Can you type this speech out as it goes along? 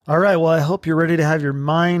All right. Well, I hope you're ready to have your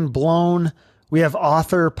mind blown. We have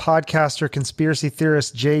author, podcaster, conspiracy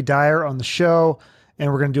theorist Dyer on the show,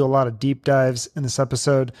 and we're going to do a lot of deep dives in this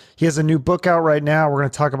episode. He has a new book out right now. We're going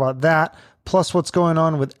to talk about that, plus what's going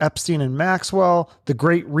on with Epstein and Maxwell, the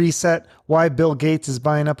Great Reset, why Bill Gates is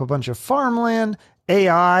buying up a bunch of farmland,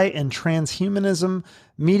 AI and transhumanism,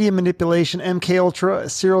 media manipulation, MK Ultra,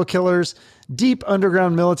 serial killers, deep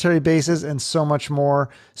underground military bases, and so much more.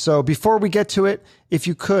 So before we get to it, if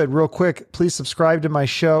you could, real quick, please subscribe to my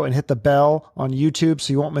show and hit the bell on YouTube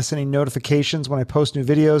so you won't miss any notifications when I post new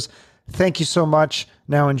videos. Thank you so much.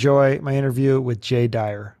 Now enjoy my interview with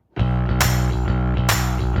Dyer.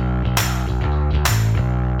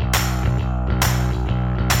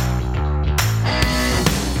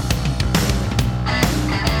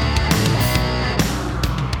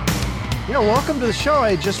 Welcome to the show.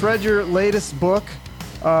 I just read your latest book.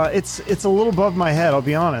 It's a little above my head, I'll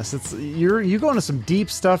be honest. You go into some deep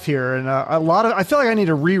stuff here, and I feel like I need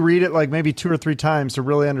to reread it like maybe 2 or 3 times to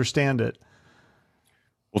really understand it.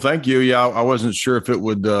 Well, thank you. Yeah, I wasn't sure if it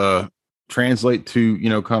would translate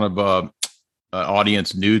to kind of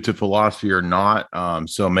audience new to philosophy or not.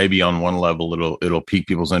 So maybe on one level it'll pique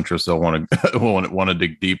people's interest. They'll want to want to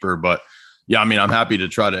dig deeper. But yeah, I mean, I'm happy to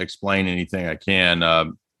try to explain anything I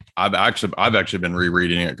can. I've actually been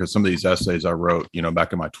rereading it because some of these essays I wrote,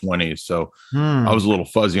 back in my 20s. So I was a little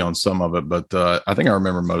fuzzy on some of it, but I think I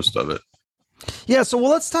remember most of it. Yeah. So,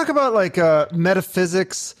 let's talk about like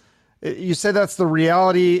metaphysics. You say that's the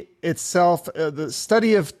reality itself, the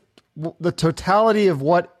study of the totality of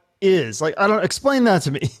what is. Like, I don't explain that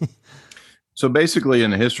to me. So basically,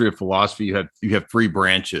 in the history of philosophy, you have 3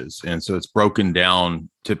 branches, and so it's broken down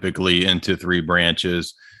typically into 3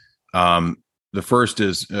 branches. The first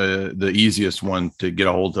is the easiest one to get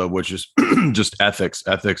a hold of, which is just ethics.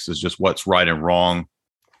 Ethics is just what's right and wrong,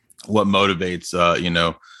 what motivates,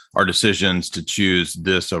 our decisions to choose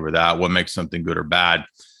this over that, what makes something good or bad.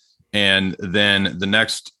 And then the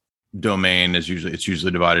next domain is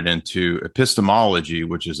usually divided into epistemology,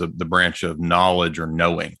 which is the branch of knowledge or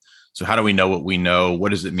knowing. So how do we know what we know?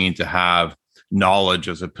 What does it mean to have knowledge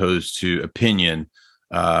as opposed to opinion?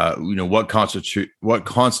 What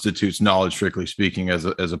constitutes knowledge, strictly speaking, as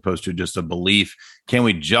opposed to just a belief? Can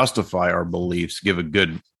we justify our beliefs, give a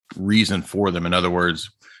good reason for them? In other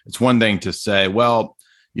words, it's one thing to say, well,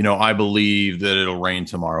 I believe that it'll rain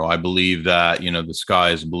tomorrow. I believe that, the sky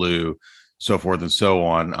is blue, so forth and so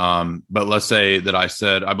on. But let's say that I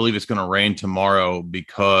said, I believe it's going to rain tomorrow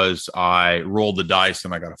because I rolled the dice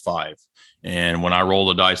and I got a 5. And when I roll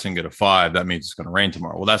the dice and get a 5, that means it's going to rain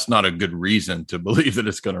tomorrow. Well, that's not a good reason to believe that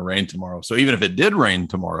it's going to rain tomorrow. So even if it did rain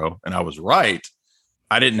tomorrow and I was right,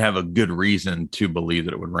 I didn't have a good reason to believe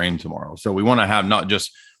that it would rain tomorrow. So we want to have not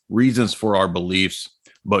just reasons for our beliefs,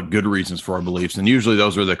 but good reasons for our beliefs. And usually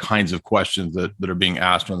those are the kinds of questions that are being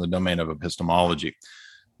asked in the domain of epistemology.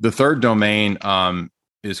 The third domain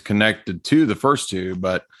is connected to the first 2,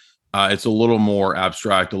 but it's a little more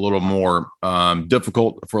abstract, a little more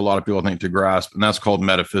difficult for a lot of people, I think, to grasp, and that's called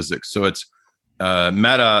metaphysics. So it's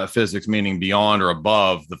metaphysics, meaning beyond or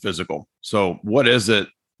above the physical. So what is it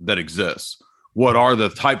that exists? What are the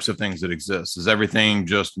types of things that exist? Is everything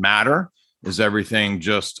just matter? Is everything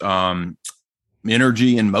just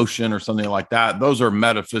energy and motion or something like that? Those are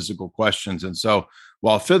metaphysical questions. And so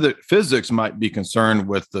while physics might be concerned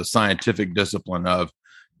with the scientific discipline of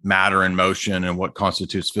matter and motion and what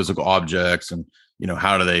constitutes physical objects and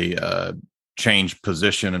how do they change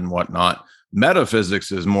position and whatnot,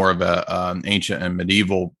 metaphysics is more of a ancient and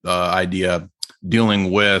medieval idea dealing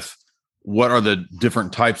with what are the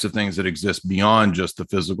different types of things that exist beyond just the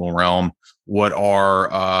physical realm. What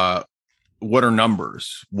are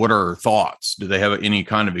numbers? What are thoughts? Do they have any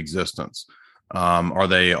kind of existence? Are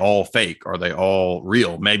they all fake? Are they all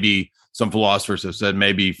real? Maybe some philosophers have said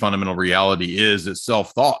maybe fundamental reality is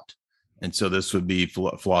itself thought. And so this would be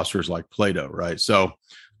philosophers like Plato, right? So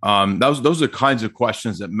those are the kinds of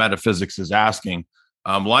questions that metaphysics is asking.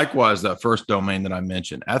 Likewise, that first domain that I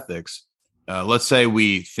mentioned, ethics, let's say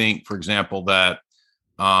we think, for example, that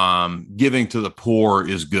giving to the poor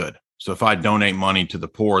is good. So if I donate money to the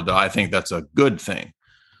poor, that I think that's a good thing.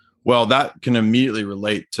 Well, that can immediately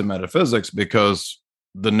relate to metaphysics because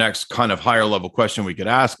the next kind of higher level question we could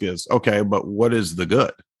ask is, okay, but what is the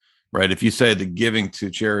good, right? If you say that giving to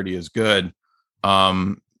charity is good,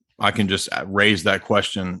 I can just raise that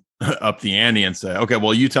question up the ante and say, okay,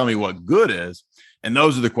 well, you tell me what good is. And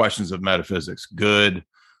those are the questions of metaphysics, good,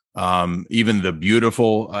 even the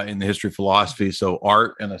beautiful in the history of philosophy. So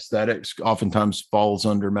art and aesthetics oftentimes falls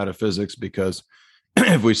under metaphysics because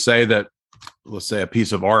if we say that, let's say a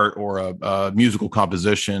piece of art or a musical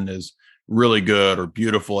composition is really good or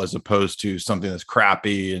beautiful as opposed to something that's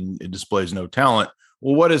crappy and it displays no talent.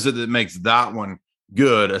 Well, what is it that makes that one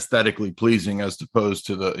good, aesthetically pleasing, as opposed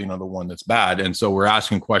to the the one that's bad? And so we're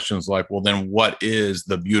asking questions like, well, then what is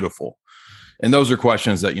the beautiful? And those are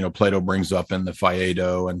questions that Plato brings up in the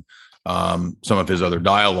Phaedo and some of his other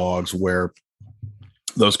dialogues, where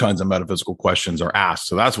those kinds of metaphysical questions are asked.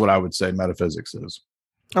 So that's what I would say metaphysics is.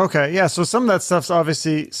 Okay, yeah. So some of that stuff's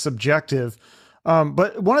obviously subjective,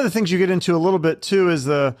 but one of the things you get into a little bit too is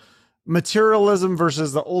the materialism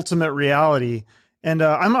versus the ultimate reality. And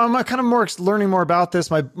I'm kind of more learning more about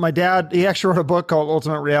this. My dad, he actually wrote a book called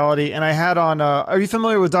Ultimate Reality, and I had on. Are you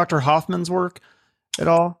familiar with Dr. Hoffman's work at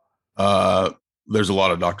all? There's a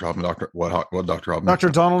lot of Dr. Hoffman. What Dr. Hoffman? Dr.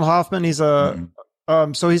 Donald Hoffman. He's a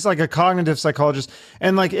so he's like a cognitive psychologist,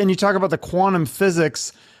 and you talk about the quantum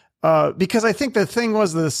physics, because I think the thing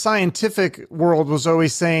was the scientific world was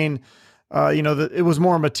always saying, that it was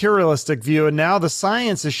more a materialistic view, and now the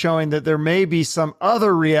science is showing that there may be some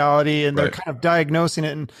other reality, and they're Right. kind of diagnosing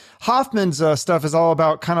it. And Hoffman's stuff is all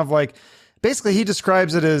about kind of like, basically he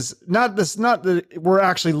describes it as not that we're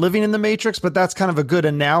actually living in the matrix, but that's kind of a good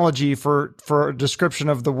analogy for a description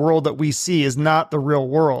of the world that we see is not the real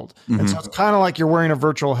world. And so it's kind of like you're wearing a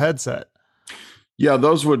virtual headset. Yeah,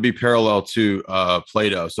 those would be parallel to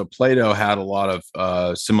Plato. So Plato had a lot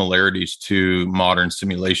of similarities to modern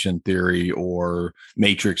simulation theory or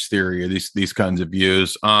matrix theory, or these kinds of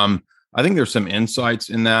views. I think there's some insights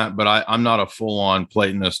in that, but I'm not a full-on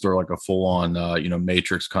Platonist or like a full-on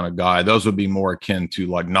matrix kind of guy. Those would be more akin to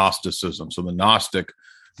like Gnosticism. So the Gnostic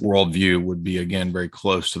worldview would be, again, very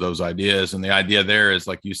close to those ideas. And the idea there is,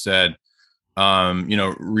 like you said,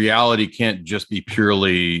 reality can't just be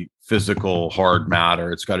purely physical hard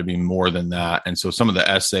matter. It's got to be more than that. And so some of the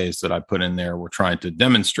essays that I put in there were trying to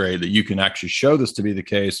demonstrate that you can actually show this to be the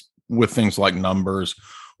case with things like numbers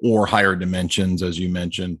or higher dimensions, as you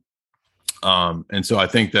mentioned. And so I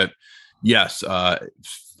think that, yes,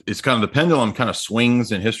 it's kind of the pendulum kind of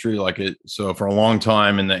swings in history like it. So for a long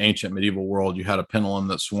time in the ancient medieval world, you had a pendulum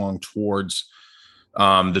that swung towards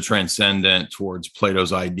the transcendent, towards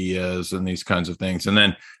Plato's ideas and these kinds of things. And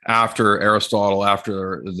then after Aristotle,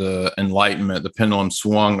 after the Enlightenment, the pendulum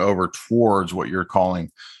swung over towards what you're calling,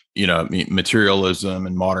 materialism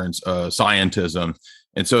and modern scientism.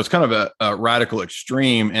 And so it's kind of a radical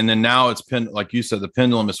extreme. And then now like you said, the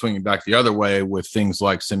pendulum is swinging back the other way with things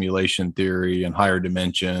like simulation theory and higher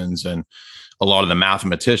dimensions, and a lot of the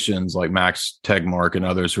mathematicians like Max Tegmark and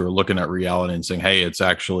others who are looking at reality and saying, hey, it's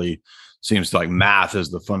actually seems like math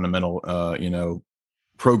is the fundamental,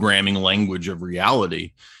 programming language of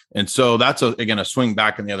reality. And so that's, again, a swing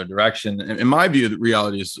back in the other direction. And in my view, that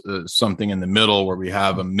reality is something in the middle where we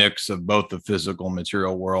have a mix of both the physical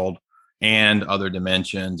material world and other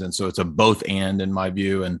dimensions. And so it's a both and, in my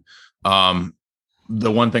view. And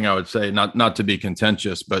the one thing I would say, not to be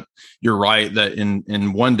contentious, but you're right that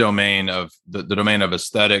in one domain of the domain of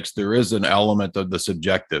aesthetics, there is an element of the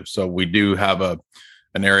subjective. So we do have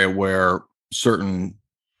an area where certain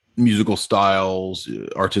musical styles,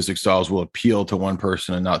 artistic styles will appeal to one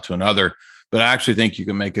person and not to another. But I actually think you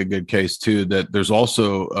can make a good case too that there's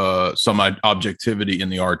also some objectivity in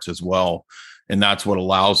the arts as well. And that's what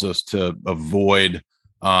allows us to avoid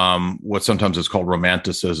what sometimes is called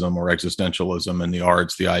romanticism or existentialism in the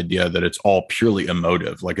arts, the idea that it's all purely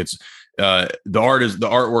emotive. Like it's the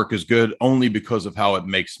artwork is good only because of how it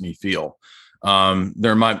makes me feel.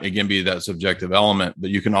 There might, again, be that subjective element, but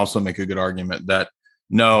you can also make a good argument that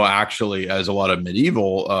no, actually, as a lot of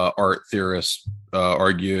medieval art theorists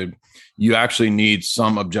argued, you actually need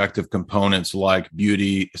some objective components like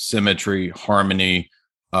beauty, symmetry, harmony,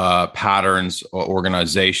 patterns, or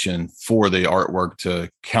organization for the artwork to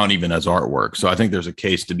count even as artwork. So I think there's a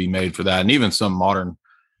case to be made for that. And even some modern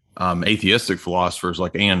atheistic philosophers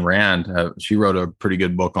like Ayn Rand, she wrote a pretty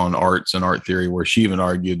good book on arts and art theory, where she even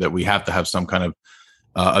argued that we have to have some kind of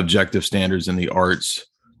objective standards in the arts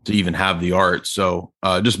to even have the art. So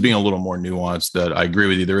just being a little more nuanced, that I agree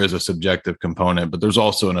with you, there is a subjective component, but there's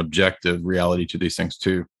also an objective reality to these things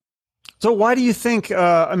too. So why do you think,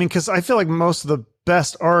 because I feel like most of the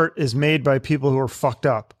best art is made by people who are fucked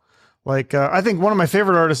up. Like, I think one of my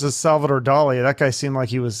favorite artists is Salvador Dali. That guy seemed like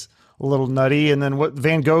he was a little nutty. And then what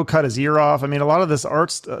Van Gogh cut his ear off. I mean, a lot of this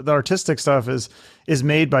the artistic stuff is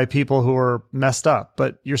made by people who are messed up,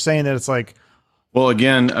 but you're saying that it's like, well,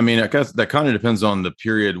 again, I mean, I guess that kind of depends on the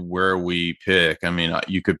period where we pick. I mean,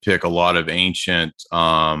 you could pick a lot of ancient,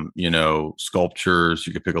 sculptures.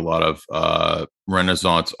 You could pick a lot of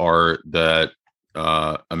Renaissance art that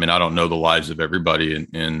I mean, I don't know the lives of everybody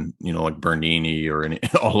in like Bernini or any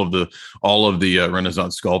all of the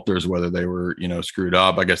Renaissance sculptors, whether they were screwed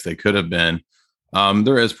up. I guess they could have been.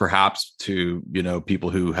 There is perhaps to people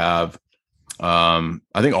who have. I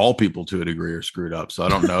think all people to a degree are screwed up. So I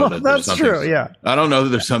don't know that That's true. Yeah. I don't know that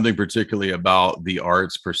there's something particularly about the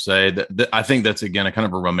arts per se that I think that's again a kind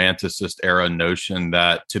of a romanticist era notion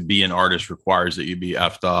that to be an artist requires that you be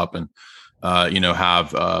effed up and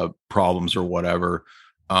have problems or whatever.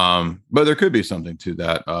 But there could be something to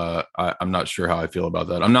that. I'm not sure how I feel about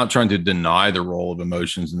that. I'm not trying to deny the role of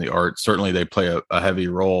emotions in the arts. Certainly they play a heavy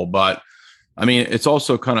role, but I mean, it's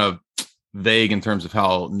also kind of vague in terms of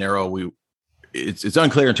how narrow it's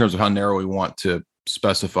unclear in terms of how narrow we want to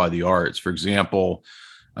specify the arts. For example,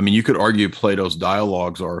 I mean, you could argue Plato's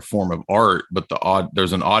dialogues are a form of art, but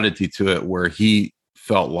there's an oddity to it where he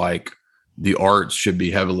felt like the arts should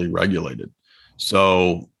be heavily regulated.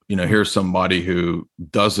 So, here's somebody who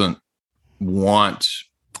doesn't want,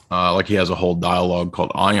 like he has a whole dialogue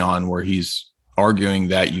called Ion, where he's arguing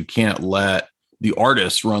that you can't let the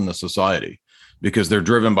artists run the society because they're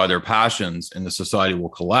driven by their passions and the society will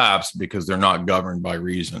collapse because they're not governed by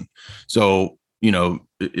reason. So,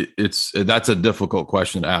 that's a difficult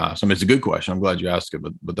question to ask. I mean, it's a good question. I'm glad you asked it,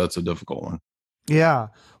 but that's a difficult one. Yeah.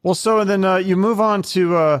 Well, so then you move on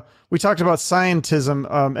to, we talked about scientism,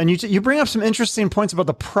 and you bring up some interesting points about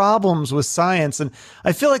the problems with science. And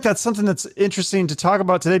I feel like that's something that's interesting to talk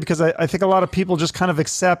about today, because I think a lot of people just kind of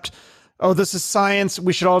accept, oh, this is science,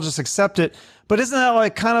 we should all just accept it. But isn't that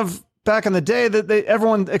like kind of back in the day that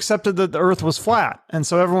everyone accepted that the earth was flat? And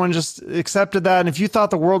so everyone just accepted that. And if you thought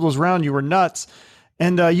the world was round, you were nuts.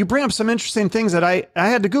 And you bring up some interesting things that I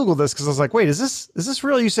had to Google this because I was like, wait, is this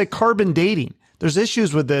real? You say carbon dating. There's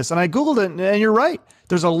issues with this. And I Googled it, and you're right.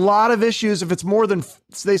 There's a lot of issues. If it's more than,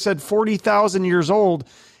 they said, 40,000 years old,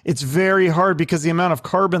 it's very hard because the amount of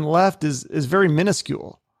carbon left is very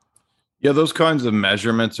minuscule. Yeah, those kinds of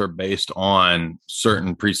measurements are based on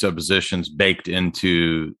certain presuppositions baked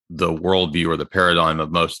into the worldview or the paradigm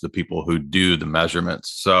of most of the people who do the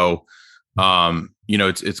measurements. So,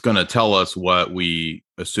 it's going to tell us what we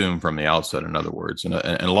assume from the outset, in other words. And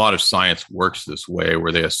a lot of science works this way,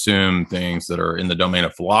 where they assume things that are in the domain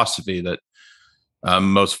of philosophy that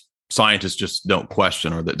most scientists just don't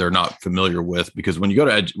question or that they're not familiar with. Because when you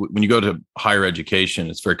go to higher education,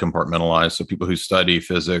 it's very compartmentalized. So people who study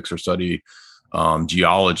physics or study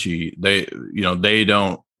geology, they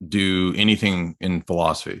don't do anything in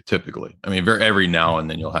philosophy typically. I mean, every now and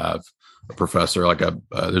then you'll have a professor like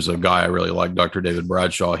there's a guy I really like, Dr. David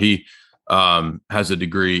Bradshaw. He has a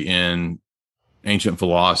degree in ancient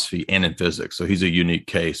philosophy and in physics. So he's a unique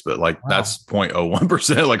case, but like, wow, that's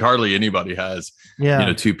 0.01%. Like hardly anybody has,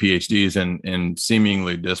 two PhDs in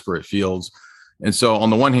seemingly disparate fields. And so on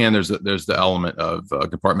the one hand, there's the element of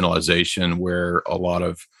compartmentalization where a lot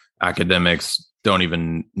of academics don't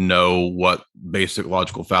even know what basic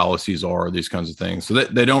logical fallacies are, these kinds of things. So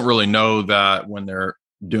they don't really know that when they're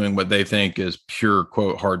doing what they think is pure,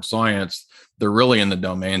 quote, hard science, they're really in the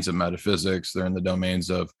domains of metaphysics. They're in the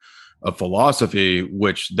domains of philosophy,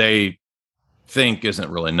 which they think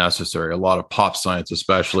isn't really necessary. A lot of pop science,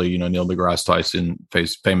 especially, Neil deGrasse Tyson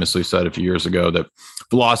famously said a few years ago that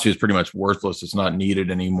philosophy is pretty much worthless. It's not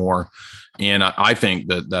needed anymore. And I think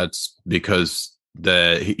that's because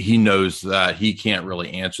he knows that he can't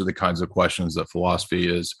really answer the kinds of questions that philosophy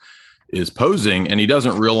is posing. And he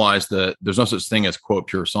doesn't realize that there's no such thing as, quote,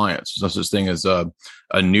 pure science. There's no such thing as a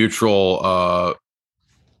neutral,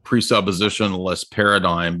 presuppositionless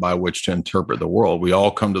paradigm by which to interpret the world. We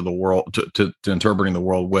all come to the world to interpreting the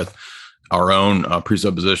world with our own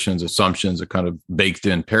presuppositions, assumptions, a kind of baked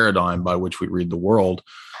in paradigm by which we read the world.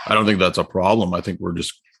 I don't think that's a problem. I think we're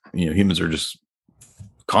just, humans are just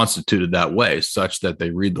constituted that way, such that they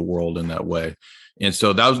read the world in that way. And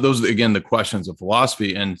so those are, again, the questions of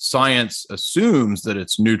philosophy. And science assumes that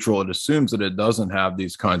it's neutral. It assumes that it doesn't have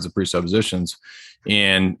these kinds of presuppositions.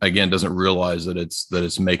 And again, doesn't realize that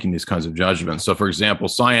it's making these kinds of judgments. So for example,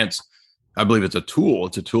 science, I believe it's a tool.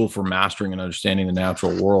 It's a tool for mastering and understanding the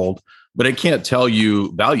natural world, but it can't tell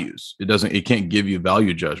you values. It can't give you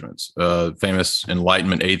value judgments. Famous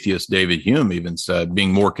Enlightenment atheist David Hume even said,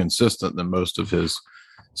 being more consistent than most of his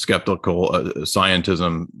skeptical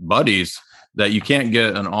scientism buddies, that you can't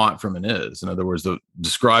get an ought from an is. In other words,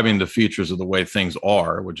 describing the features of the way things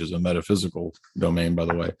are, which is a metaphysical domain, by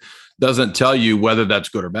the way, doesn't tell you whether that's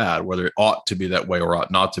good or bad, whether it ought to be that way or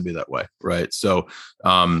ought not to be that way, right? So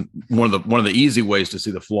one of the easy ways to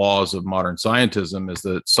see the flaws of modern scientism is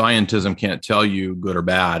that scientism can't tell you good or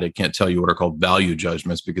bad. It can't tell you what are called value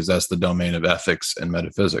judgments, because that's the domain of ethics and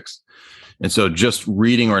metaphysics. And so just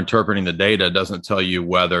reading or interpreting the data doesn't tell you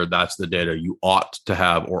whether that's the data you ought to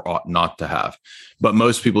have or ought not to have. But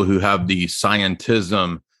most people who have the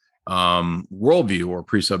scientism worldview or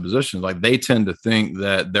presuppositions, like, they tend to think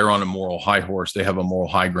that they're on a moral high horse. They have a moral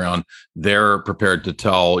high ground. They're prepared to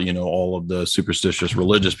tell, all of the superstitious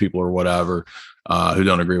religious people or whatever who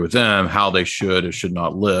don't agree with them how they should or should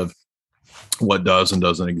not live, what does and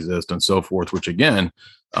doesn't exist, and so forth, which again,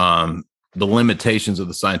 the limitations of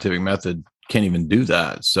the scientific method can't even do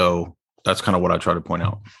that. So that's kind of what I try to point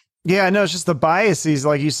out. Yeah, no, it's just the biases.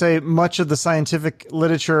 Like you say, much of the scientific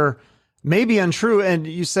literature may be untrue. And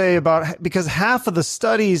you say because half of the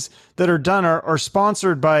studies that are done are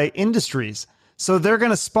sponsored by industries. So they're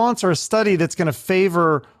going to sponsor a study that's going to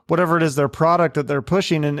favor whatever it is, their product that they're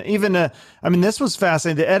pushing. And even, this was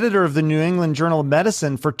fascinating. The editor of the New England Journal of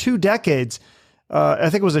Medicine for 2 decades, I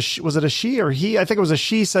think it was it a she or he? I think it was a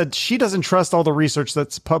she, said she doesn't trust all the research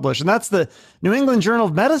that's published. And that's the New England Journal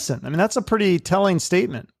of Medicine. That's a pretty telling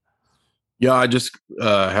statement. Yeah, I just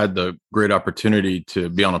had the great opportunity to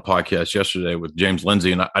be on a podcast yesterday with James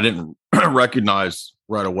Lindsay, and I didn't recognize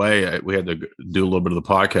right away. We had to do a little bit of the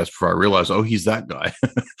podcast before I realized, oh, he's that guy.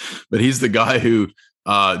 But he's the guy who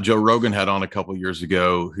Joe Rogan had on a couple of years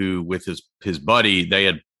ago, who with his buddy, they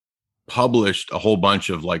had published a whole bunch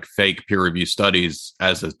of like fake peer review studies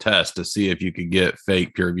as a test to see if you could get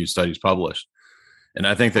fake peer review studies published. And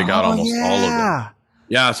I think they got almost all of them.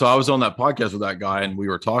 Yeah. So I was on that podcast with that guy and we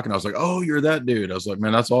were talking. I was like, oh, you're that dude. I was like,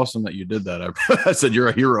 man, that's awesome that you did that. I said, you're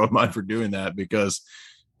a hero of mine for doing that, because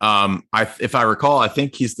if I recall, I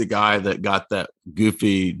think he's the guy that got that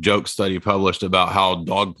goofy joke study published about how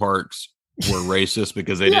dog parks were racist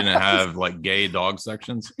because they didn't have like gay dog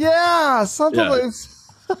sections. Yeah. Something like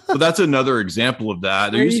So that's another example of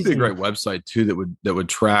that. There used to be a great website too that would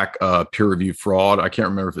track peer review fraud. I can't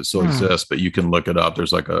remember if it still exists, but you can look it up.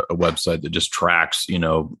 There's like a website that just tracks,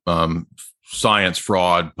 science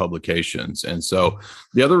fraud publications. And so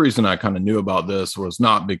the other reason I kind of knew about this was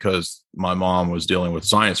not because my mom was dealing with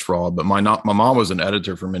science fraud, but my mom was an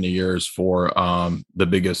editor for many years for the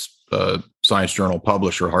biggest science journal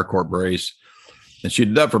publisher, Harcourt Brace, and she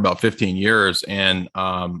did that for about 15 years. And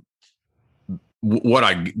what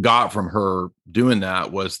I got from her doing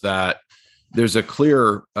that was that there's a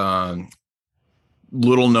clear,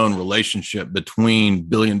 little known relationship between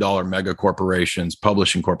billion-dollar mega corporations,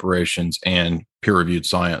 publishing corporations, and peer-reviewed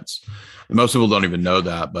science. And most people don't even know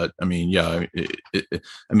that, but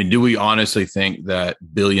do we honestly think that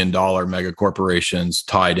billion-dollar mega corporations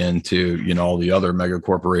tied into, all the other mega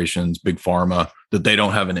corporations, big pharma, that they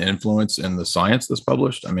don't have an influence in the science that's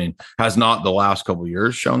published? Has not the last couple of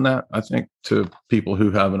years shown that, I think, to people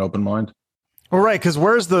who have an open mind? Well, right, because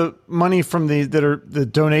where's the money from the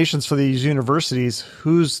donations for these universities?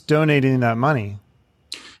 Who's donating that money?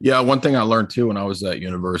 Yeah, one thing I learned too when I was at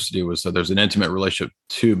university was that there's an intimate relationship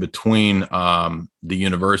too between the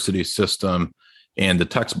university system and the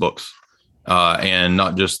textbooks, and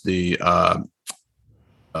not just the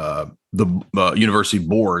university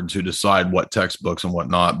boards who decide what textbooks and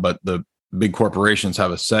whatnot, but the big corporations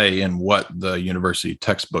have a say in what the university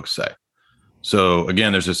textbooks say. So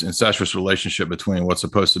again, there's this incestuous relationship between what's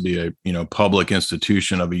supposed to be a public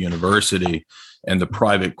institution of a university and the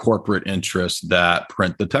private corporate interests that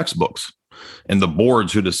print the textbooks and the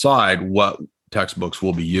boards who decide what textbooks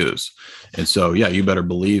will be used. And so, yeah, you better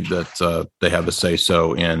believe that they have a say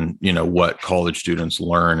so in what college students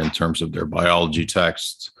learn in terms of their biology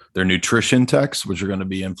texts, their nutrition texts, which are going to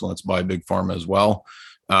be influenced by big pharma as well.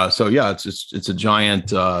 So yeah, it's a giant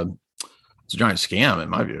scam in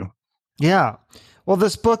my view. Yeah. Well,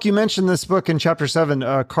 this book, you mentioned this book in chapter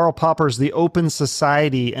 7, Karl Popper's The Open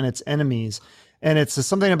Society and Its Enemies. And it's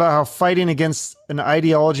something about how fighting against an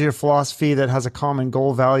ideology or philosophy that has a common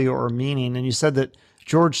goal, value, or meaning. And you said that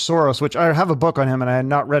George Soros, which I have a book on him and I had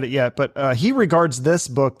not read it yet, but he regards this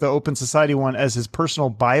book, the Open Society one, as his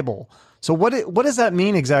personal Bible. So what does that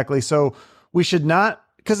mean exactly? So we should not,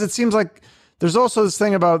 because it seems like there's also this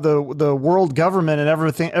thing about the world government and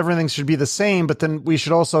everything should be the same, but then we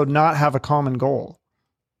should also not have a common goal.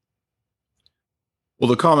 Well,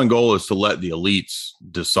 the common goal is to let the elites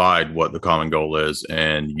decide what the common goal is,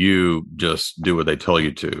 and you just do what they tell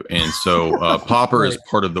you to. And so Popper Right. is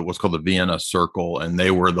part of what's called the Vienna Circle, and they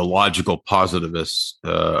were the logical positivists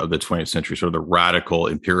of the 20th century, sort of the radical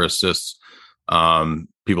empiricists.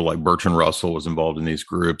 People like Bertrand Russell was involved in these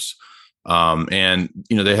groups. And,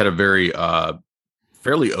 they had a very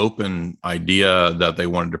fairly open idea that they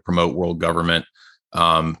wanted to promote world government.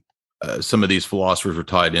 Some of these philosophers were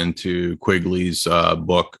tied into Quigley's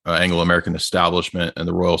book, Anglo-American Establishment and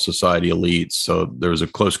the Royal Society Elites. So there was a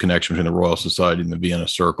close connection between the Royal Society and the Vienna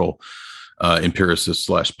Circle, empiricists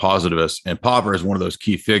 / positivists. And Popper is one of those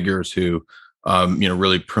key figures who,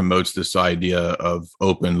 really promotes this idea of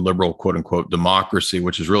open, liberal, quote unquote, democracy,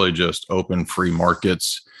 which is really just open, free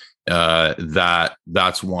markets.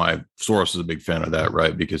 That's why Soros is a big fan of that,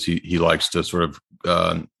 right? Because he likes to sort of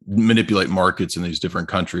manipulate markets in these different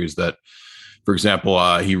countries. That, for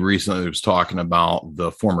example, he recently was talking about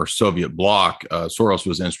the former Soviet bloc. Soros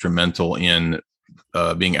was instrumental in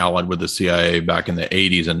being allied with the CIA back in the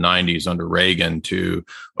 80s and 90s under Reagan to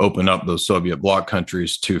open up those Soviet bloc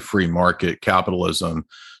countries to free market capitalism,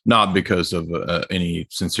 not because of any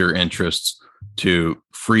sincere interests to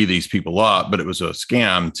free these people up, but it was a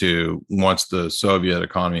scam to, once the Soviet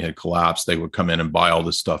economy had collapsed, they would come in and buy all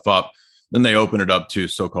this stuff up. Then they opened it up to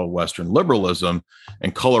so-called Western liberalism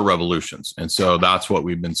and color revolutions. And so that's what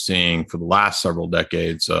we've been seeing for the last several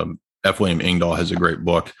decades. F. William Engdahl has a great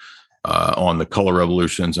book on the color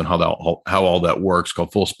revolutions and how all that works,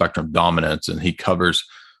 called Full Spectrum Dominance. And he covers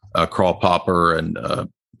Karl Popper and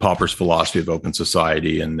Popper's philosophy of open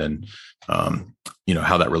society, and then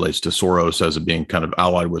how that relates to Soros as being kind of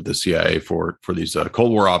allied with the CIA for these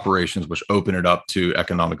Cold War operations, which open it up to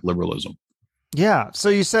economic liberalism. Yeah. So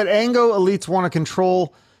you said Anglo elites want to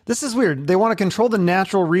control. This is weird. They want to control the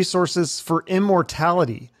natural resources for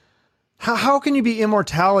immortality. How can you be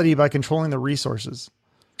immortality by controlling the resources?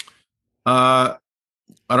 I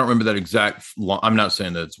don't remember that exact. I'm not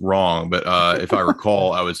saying that it's wrong, but if I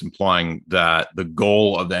recall, I was implying that the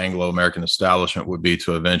goal of the Anglo-American establishment would be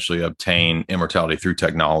to eventually obtain immortality through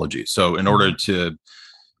technology. So, in order to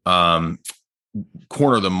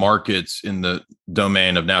corner the markets in the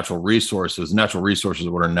domain of natural resources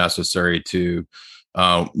are what are necessary to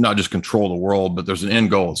not just control the world, but there's an end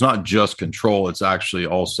goal. It's not just control; it's actually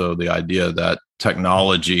also the idea that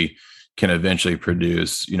technology can eventually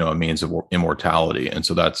produce, a means of immortality. And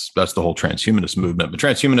so that's the whole transhumanist movement. But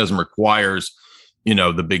transhumanism requires,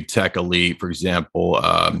 the big tech elite, for example,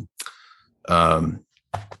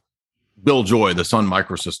 Bill Joy, the Sun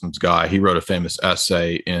Microsystems guy, he wrote a famous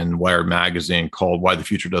essay in Wired magazine called "Why the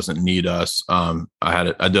Future Doesn't Need Us." I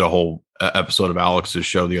did a whole episode of Alex's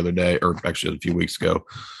show the other day, or actually a few weeks ago,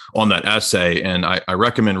 on that essay. And I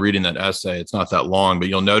recommend reading that essay. It's not that long, but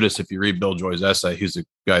you'll notice if you read Bill Joy's essay, he's the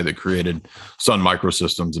guy that created Sun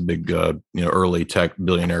Microsystems, a big, early tech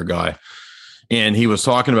billionaire guy. And he was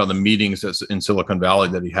talking about the meetings in Silicon Valley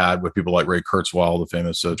that he had with people like Ray Kurzweil, the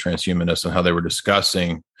famous transhumanist, and how they were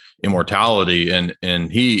discussing immortality.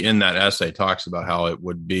 And he, in that essay, talks about how it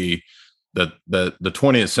would be that the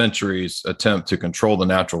 20th century's attempt to control the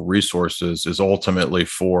natural resources is ultimately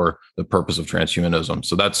for the purpose of transhumanism.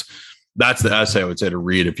 So that's the essay I would say to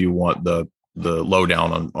read if you want the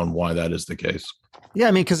lowdown on why that is the case. Yeah,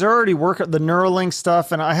 I mean, because they're already working the Neuralink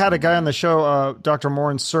stuff, and I had a guy on the show, Dr.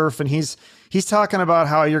 Morin Cerf, and he's talking about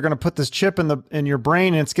how you're going to put this chip in your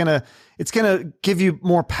brain, and it's gonna give you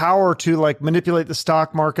more power to like manipulate the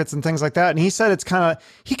stock markets and things like that. And he said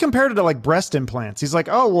he compared it to like breast implants. He's like,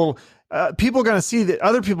 oh well. People are going to see that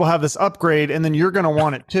other people have this upgrade, and then you're going to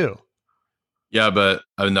want it too. Yeah, but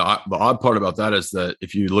I mean, the odd part about that is that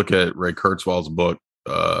if you look at Ray Kurzweil's book,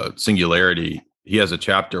 Singularity, he has a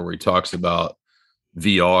chapter where he talks about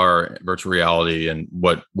VR, virtual reality, and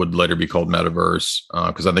what would later be called metaverse,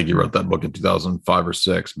 because I think he wrote that book in 2005 or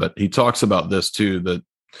 6. But he talks about this too, that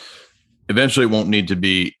eventually it won't need to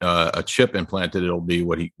be a chip implanted. It'll be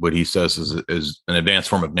what he says is an advanced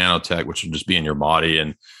form of nanotech, which will just be in your body.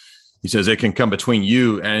 And he says it can come between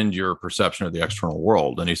you and your perception of the external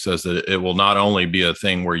world. And he says that it will not only be a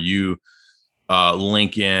thing where you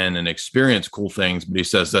link in and experience cool things, but he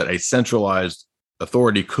says that a centralized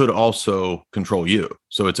authority could also control you.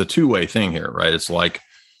 So it's a two-way thing here, right? It's like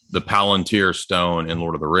the Palantir stone in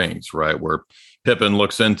Lord of the Rings, right? Where Pippin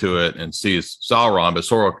looks into it and sees Sauron, but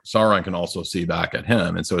Sauron can also see back at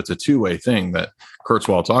him. And so it's a two-way thing that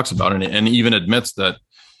Kurzweil talks about, and even admits that,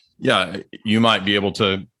 yeah, you might be able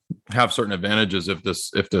to have certain advantages if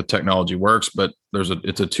the technology works, but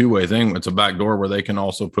it's a two-way thing. It's a back door where they can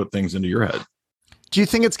also put things into your head. Do you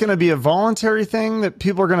think it's going to be a voluntary thing that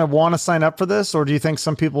people are going to want to sign up for this, or do you think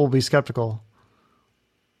some people will be skeptical?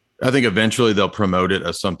 I think eventually they'll promote it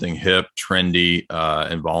as something hip, trendy,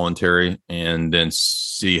 and voluntary, and then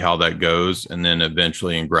see how that goes, and then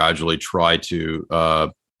eventually and gradually try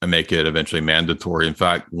to make it eventually mandatory. In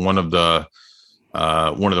fact, one of the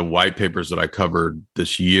white papers that I covered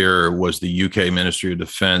this year was the UK Ministry of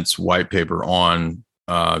Defense white paper on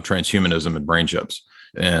transhumanism and brain chips,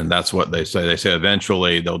 and that's what they say. They say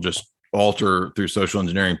eventually they'll just alter through social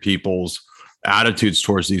engineering people's attitudes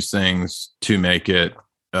towards these things to make it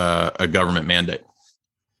a government mandate.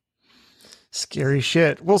 Scary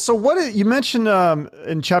shit. Well, so you mentioned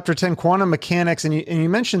in chapter 10 quantum mechanics, and you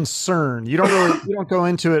mentioned CERN. You don't go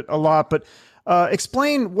into it a lot, but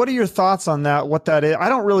explain, what are your thoughts on that? What that is? I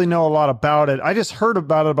don't really know a lot about it. I just heard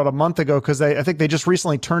about it about a month ago because I think they just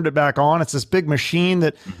recently turned it back on. It's this big machine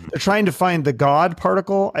that they're trying to find the God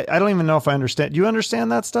particle. I don't even know if I understand. Do you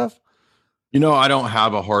understand that stuff? I don't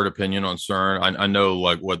have a hard opinion on CERN. I know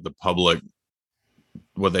like what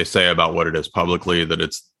they say about what it is publicly, that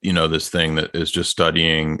it's, this thing that is just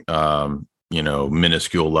studying,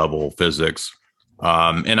 minuscule level physics.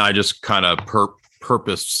 And I just kind of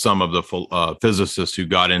purposed some of the physicists who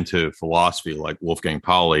got into philosophy, like Wolfgang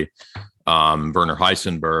Pauli, Werner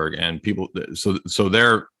Heisenberg, and people. So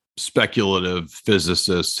they're speculative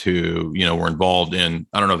physicists who, were involved in,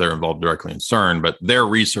 I don't know if they're involved directly in CERN, but their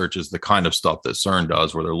research is the kind of stuff that CERN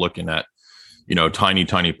does, where they're looking at, tiny,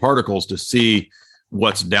 tiny particles to see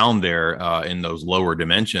what's down there in those lower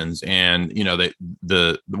dimensions. And,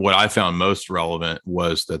 what I found most relevant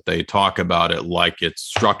was that they talk about it like it's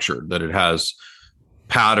structured, that it has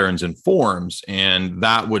patterns and forms. And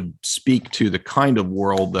that would speak to the kind of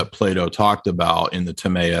world that Plato talked about in the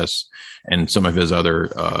Timaeus and some of his other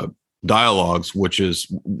dialogues, which is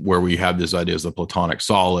where we have these ideas of Platonic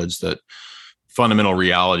solids, that fundamental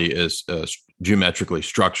reality is geometrically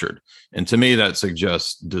structured. And to me, that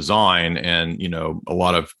suggests design. And, a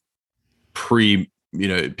lot of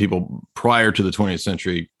people prior to the 20th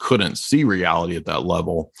century couldn't see reality at that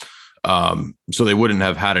level. So they wouldn't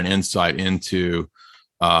have had an insight into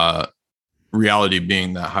reality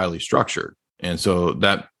being that highly structured. And so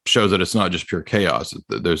that shows that it's not just pure chaos.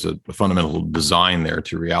 There's a fundamental design there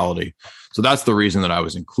to reality. So that's the reason that I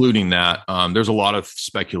was including that. There's a lot of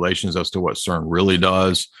speculations as to what CERN really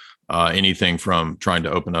does. Anything from trying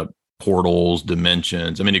to open up portals,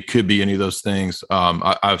 dimensions. I mean, it could be any of those things.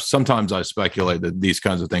 I've sometimes I speculate that these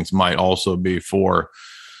kinds of things might also be for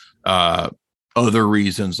other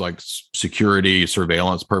reasons, like security,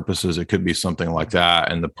 surveillance purposes. It could be something like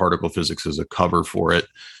that, and the particle physics is a cover for it.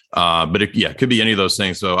 But it could be any of those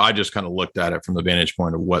things. So I just kind of looked at it from the vantage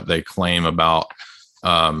point of what they claim about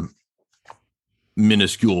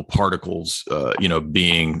minuscule particles,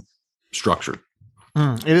 being structured.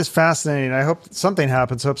 It is fascinating. I hope something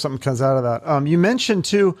happens. I hope something comes out of that. You mentioned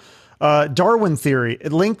too, Darwin theory.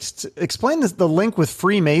 Explain the link with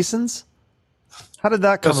Freemasons. How did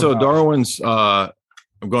that come So about? Darwin's,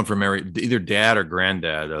 I'm going from either dad or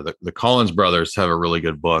granddad. The Collins brothers have a really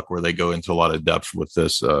good book where they go into a lot of depth with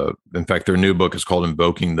this. In fact, their new book is called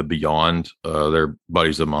Invoking the Beyond. They're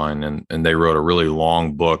buddies of mine, and they wrote a really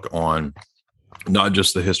long book on not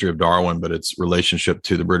just the history of Darwin, but its relationship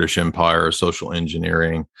to the British Empire, social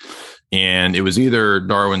engineering. And it was either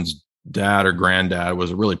Darwin's dad or granddad was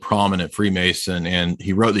a really prominent Freemason, and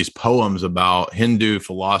he wrote these poems about Hindu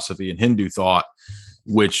philosophy and Hindu thought,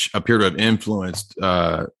 which appear to have influenced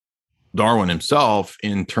Darwin himself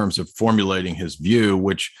in terms of formulating his view,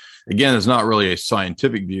 which again is not really a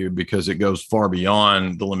scientific view because it goes far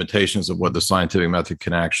beyond the limitations of what the scientific method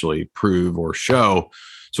can actually prove or show.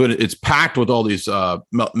 So it's packed with all these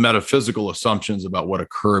metaphysical assumptions about what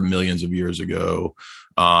occurred millions of years ago,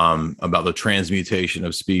 about the transmutation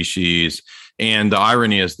of species. And the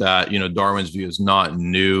irony is that, Darwin's view is not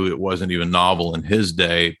new. It wasn't even novel in his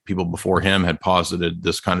day. People before him had posited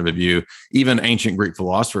this kind of a view. Even ancient Greek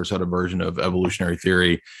philosophers had a version of evolutionary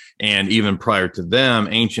theory. And even prior to them,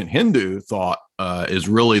 ancient Hindu thought is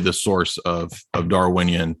really the source of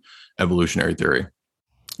Darwinian evolutionary theory.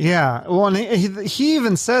 Yeah. Well, and he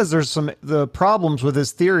even says there's the problems with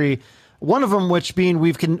his theory. One of them, which being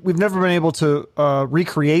we've never been able to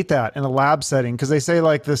recreate that in a lab setting, because they say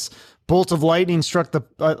like this bolt of lightning struck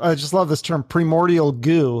I just love this term, primordial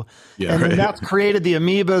goo, and then that's created the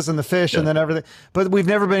amoebas and the fish and then everything. But we've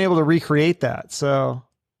never been able to recreate that. So.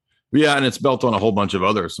 Yeah, and it's built on a whole bunch of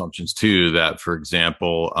other assumptions too. That, for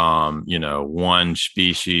example, one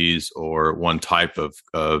species or one type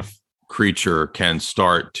of creature can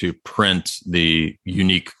start to print the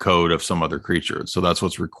unique code of some other creature. So that's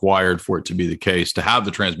what's required for it to be the case, to have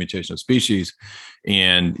the transmutation of species.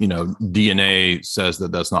 And, DNA says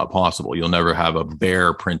that that's not possible. You'll never have a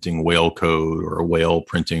bear printing whale code or a whale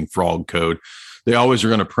printing frog code. They always are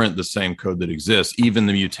going to print the same code that exists. Even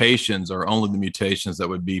the mutations are only the mutations that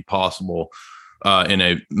would be possible in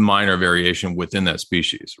a minor variation within that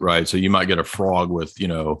species, right? So you might get a frog with,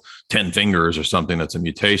 10 fingers or something that's a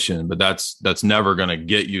mutation, but that's never going to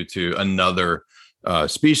get you to another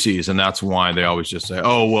species. And that's why they always just say,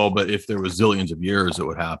 oh, well, but if there was zillions of years, it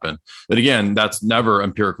would happen. But again, that's never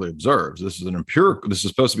empirically observed. This is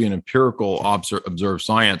supposed to be an empirical observed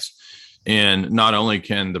science. And not only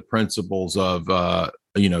can the principles of,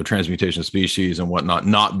 transmutation of species and whatnot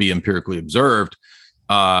not be empirically observed,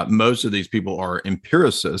 most of these people are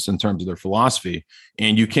empiricists in terms of their philosophy,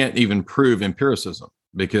 and you can't even prove empiricism,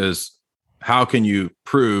 because how can you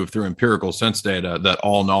prove through empirical sense data that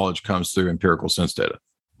all knowledge comes through empirical sense data?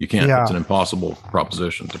 You can't. Yeah. It's an impossible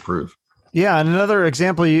proposition to prove. Yeah. And another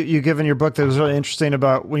example you give in your book that was really interesting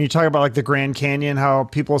about when you talk about like the Grand Canyon, how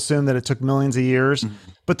people assume that it took millions of years,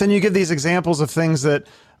 but then you give these examples of things that,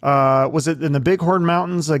 was it in the Bighorn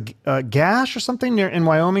Mountains, a gash or something in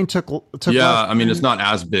Wyoming took? Yeah. I mean, it's not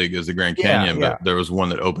as big as the Grand Canyon, but there was one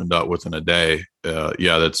that opened up within a day.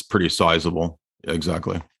 That's pretty sizable.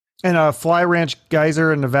 Exactly. And a Fly Ranch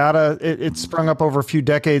geyser in Nevada, it sprung up over a few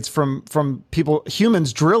decades from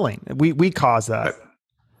humans drilling. We caused that.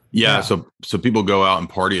 Yeah. So people go out and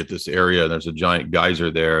party at this area. There's a giant geyser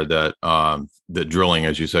there that that drilling,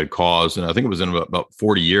 as you said, caused. And I think it was in about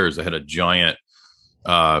 40 years, they had a giant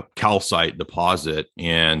calcite deposit.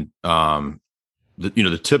 And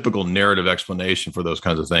the typical narrative explanation for those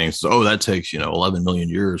kinds of things is, oh, that takes 11 million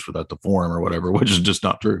years for that to form or whatever, which is just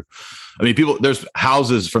not true. I mean, there's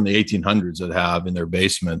houses from the 1800s that have in their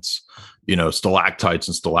basements stalactites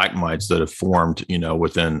and stalagmites that have formed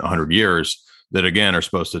within 100 years that again are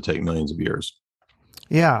supposed to take millions of years.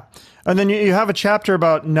 Yeah. And then you have a chapter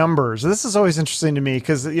about numbers. This is always interesting to me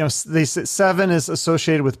because they say 7 is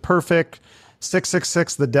associated with perfect,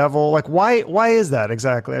 666 the devil. Like why is that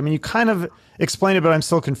exactly? I mean, you kind of explain it, but I'm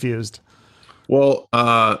still confused. Well,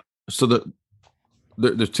 so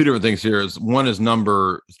there's two different things here. One is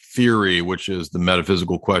number theory, which is the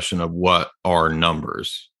metaphysical question of what are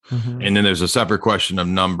numbers. Mm-hmm. And then there's a separate question of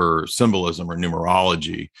number symbolism or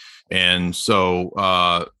numerology. And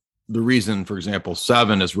so the reason, for example,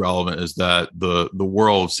 7 is relevant is that the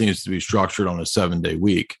world seems to be structured on a 7-day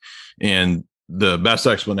week. And the best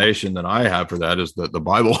explanation that I have for that is that the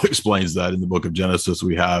Bible explains that in the book of Genesis.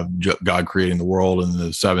 We have God creating the world and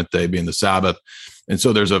the seventh day being the Sabbath. And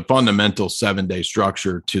so there's a fundamental 7-day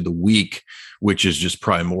structure to the week, which is just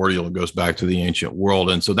primordial. It goes back to the ancient world.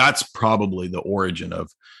 And so that's probably the origin of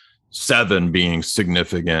 7 being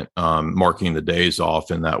significant, marking the days off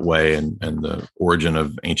in that way, and the origin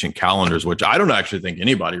of ancient calendars, which I don't actually think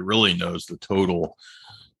anybody really knows the total.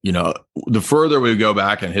 The further we go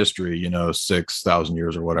back in history, 6,000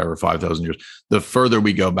 years or whatever, 5,000 years, the further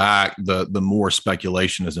we go back, the more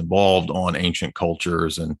speculation is involved on ancient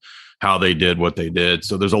cultures and how they did what they did.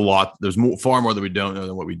 So there's far more that we don't know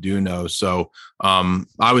than what we do know. So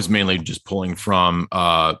I was mainly just pulling from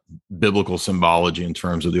biblical symbology in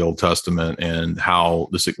terms of the Old Testament and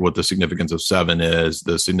what the significance of 7 is,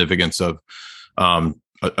 the significance of a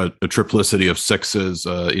triplicity of 6s.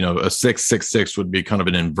 A 666 would be kind of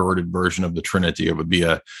an inverted version of the Trinity. It would be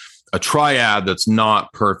a triad that's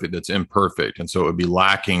not perfect, that's imperfect. And so it would be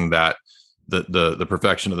lacking that the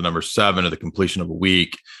perfection of the number 7 or the completion of a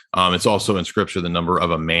week. It's also in scripture the number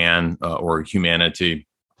of a man or humanity.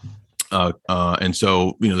 And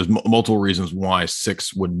so, there's multiple reasons why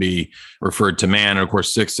 6 would be referred to man. And of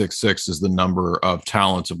course, 666 is the number of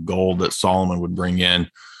talents of gold that Solomon would bring in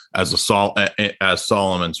as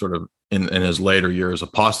Solomon sort of in his later years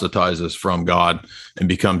apostatizes from God and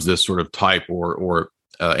becomes this sort of type or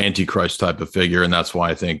antichrist type of figure. And that's why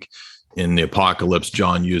I think in the apocalypse,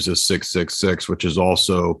 John uses 666, which is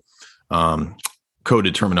also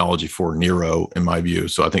coded terminology for Nero, in my view.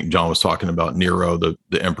 So I think John was talking about Nero, the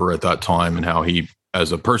emperor at that time, and how he,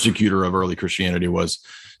 as a persecutor of early Christianity, was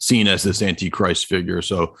seen as this antichrist figure.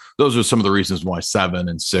 So those are some of the reasons why 7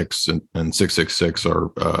 and 6 and 666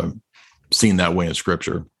 are seen that way in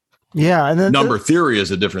scripture. Yeah. And then number theory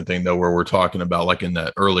is a different thing, though, where we're talking about like in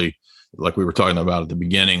that early, like we were talking about at the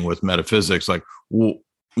beginning with metaphysics, like, well,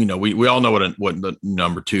 we all know what the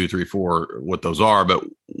number 2, 3, 4, what those are, but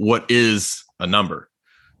what is a number?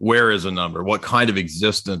 Where is a number? What kind of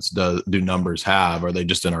existence do numbers have? Are they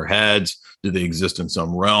just in our heads? Do they exist in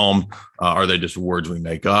some realm? Are they just words we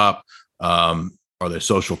make up? Are they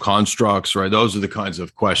social constructs, right? Those are the kinds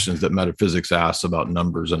of questions that metaphysics asks about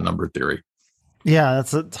numbers and number theory. Yeah,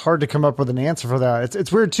 it's hard to come up with an answer for that.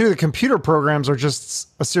 It's weird too. The computer programs are just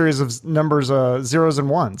a series of numbers, zeros and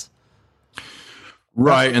ones.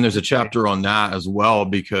 Right. And there's a chapter on that as well,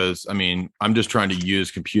 because I mean, I'm just trying to use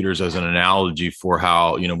computers as an analogy for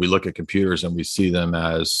how, we look at computers and we see them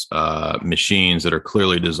as machines that are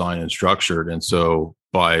clearly designed and structured. And so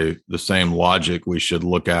by the same logic, we should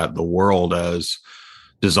look at the world as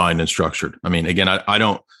designed and structured. I mean, again, I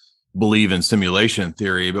don't believe in simulation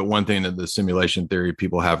theory, but one thing that the simulation theory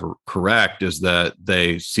people have correct is that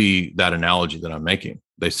they see that analogy that I'm making.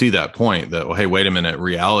 They see that point that, well, hey, wait a minute,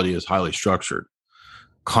 reality is highly structured,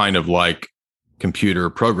 kind of like computer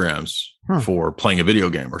programs for playing a video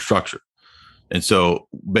game are structured. And so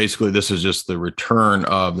basically this is just the return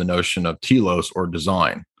of the notion of telos or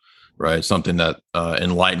design, right? Something that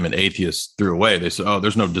Enlightenment atheists threw away. They said, oh,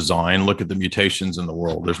 there's no design. Look at the mutations in the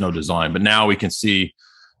world. There's no design. But now we can see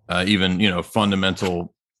even,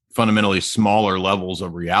 fundamentally smaller levels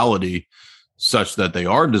of reality such that they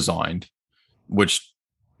are designed, which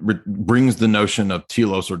brings the notion of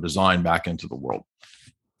telos or design back into the world.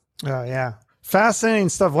 Oh yeah. Fascinating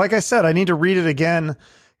stuff. Like I said, I need to read it again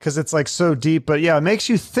because it's like so deep, but yeah, it makes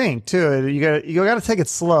you think too. You got to take it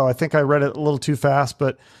slow. I think I read it a little too fast,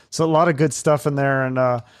 but it's a lot of good stuff in there. And,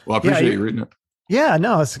 well, I appreciate you reading it. Yeah,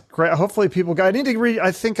 no, it's great. Hopefully people I need to read.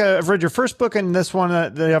 I think I've read your first book and this one.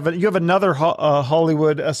 You have another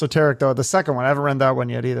Hollywood esoteric though. The second one, I haven't read that one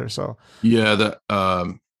yet either. So yeah,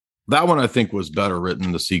 that one I think was better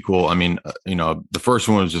written. The sequel, I mean, the first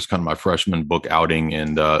one was just kind of my freshman book outing,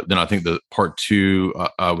 and then I think the part two,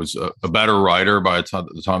 I was a better writer by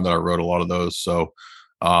the time that I wrote a lot of those. So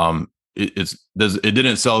it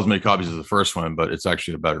didn't sell as many copies as the first one, but it's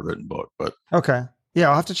actually a better written book. But okay. Yeah,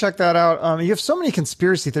 I'll have to check that out. You have so many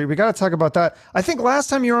conspiracy theories. We got to talk about that. I think last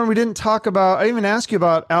time you were on, we didn't talk about. I didn't even ask you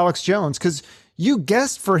about Alex Jones because you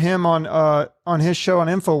guest for him on his show on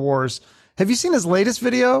InfoWars. Have you seen his latest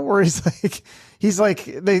video where he's like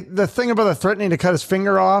the thing about the threatening to cut his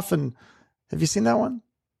finger off? And have you seen that one?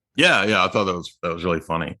 Yeah, I thought that was really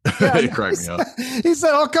funny. Yeah, It cracked me up. He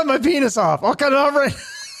said, "I'll cut my penis off. I'll cut it off right."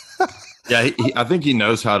 Yeah, I think he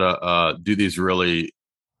knows how to do these really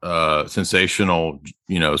sensational,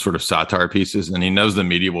 sort of satire pieces, and he knows the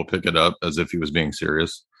media will pick it up as if he was being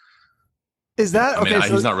serious. Is that okay?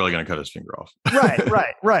 So he's not really going to cut his finger off.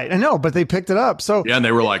 Right. I know, but they picked it up. So yeah, and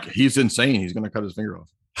they were like, he's insane. He's going to cut his finger off.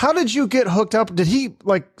 How did you get hooked up? Did he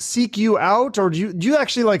like seek you out, or do you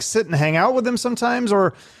actually like sit and hang out with him sometimes,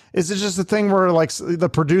 or is it just a thing where like the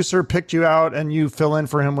producer picked you out and you fill in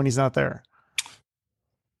for him when he's not there?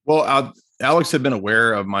 Well, Alex had been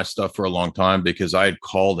aware of my stuff for a long time because I had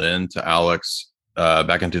called in to Alex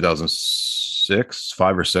back in 2006,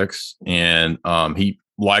 5 or 6, and he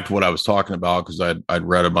liked what I was talking about because I'd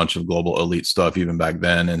read a bunch of global elite stuff even back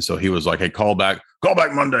then, and so he was like, "Hey, call back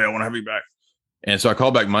Monday. I want to have you back." And so I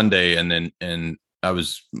called back Monday, and I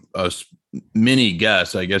was a mini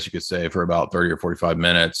guest, I guess you could say, for about 30 or 45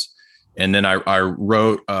 minutes, and then I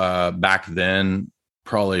wrote back then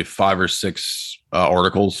probably 5 or 6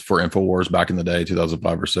 articles for InfoWars back in the day,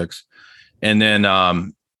 2005 or 6, and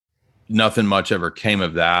then nothing much ever came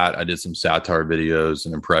of that. I did some satire videos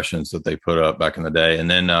and impressions that they put up back in the day.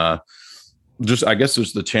 And then I guess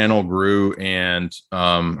the channel grew, and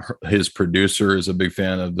his producer is a big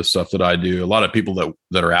fan of the stuff that I do. A lot of people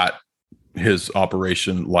that are at his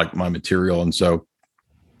operation like my material. And so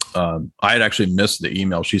I had actually missed the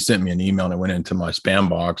email. She sent me an email and it went into my spam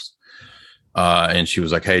box. And she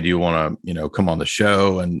was like, "Hey, do you want to, come on the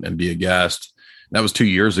show and be a guest?" That was 2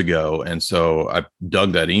 years ago. And so I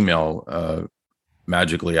dug that email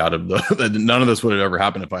magically out of none of this would have ever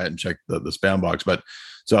happened if I hadn't checked the spam box. But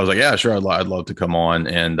so I was like, yeah, sure. I'd love to come on.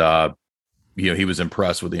 And, he was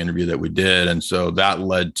impressed with the interview that we did. And so that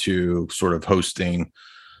led to sort of hosting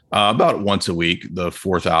about once a week, the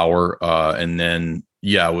 4th hour. And then,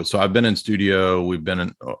 so I've been in studio. We've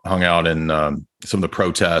hung out in some of the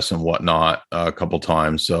protests and whatnot a couple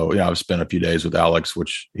times. So I've spent a few days with Alex,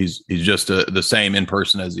 which he's just the same in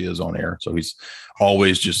person as he is on air. So he's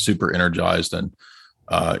always just super energized and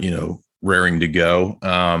raring to go.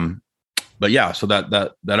 But yeah, so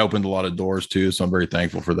that opened a lot of doors too. So I'm very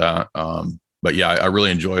thankful for that. But yeah, I really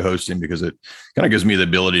enjoy hosting because it kind of gives me the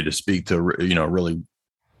ability to speak to really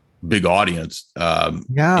big audience.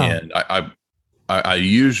 And I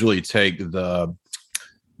usually take the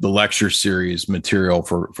lecture series material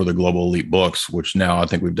for the Global Elite books, which now I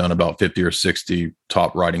think we've done about 50 or 60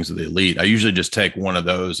 top writings of the elite. I usually just take one of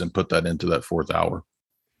those and put that into that 4th hour.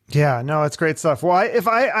 Yeah, no, it's great stuff. Well,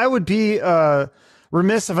 I would be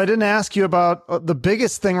remiss if I didn't ask you about the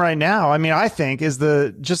biggest thing right now. I mean, I think is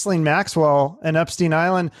the Ghislaine Maxwell and Epstein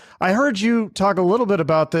Island. I heard you talk a little bit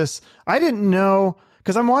about this. I didn't know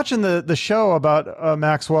because I'm watching the show about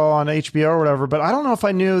Maxwell on HBO or whatever, but I don't know if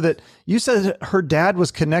I knew that you said her dad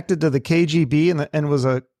was connected to the KGB and was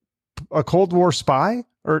a Cold War spy.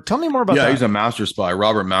 Or tell me more about that. Yeah, he's a master spy.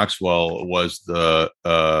 Robert Maxwell was the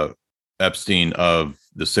Epstein of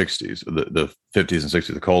the 60s, the 50s and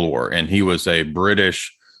 60s, the Cold War. And he was a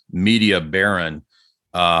British media baron.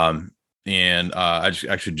 I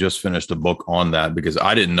actually just finished a book on that because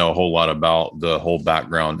I didn't know a whole lot about the whole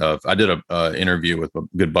background of. I did a interview with a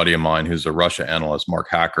good buddy of mine who's a Russia analyst, Mark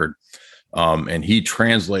Hackard. And he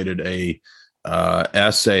translated a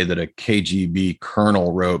essay that a KGB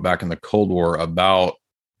colonel wrote back in the Cold War about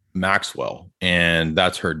Maxwell, and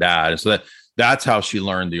that's her dad. And so that's how she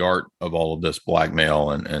learned the art of all of this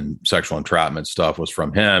blackmail and sexual entrapment stuff was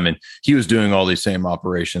from him. And he was doing all these same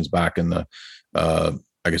operations back in the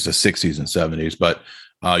I guess the 60s and 70s. But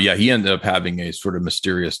he ended up having a sort of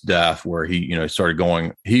mysterious death where he started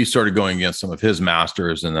going against some of his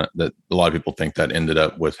masters, and that a lot of people think that ended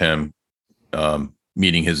up with him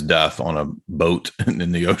meeting his death on a boat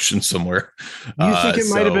in the ocean somewhere. You think it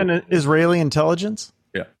might have been Israeli intelligence?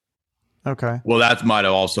 Okay. Well, that might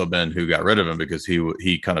have also been who got rid of him because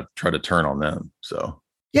he kind of tried to turn on them. So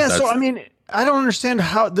yeah. So I mean, I don't understand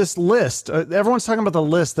how this list. Everyone's talking about the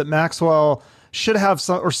list that Maxwell should have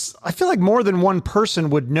some, or I feel like more than one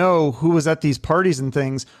person would know who was at these parties and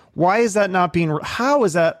things. Why is that not being? How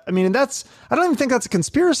is that? I mean, I don't even think that's a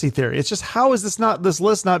conspiracy theory. It's just how is this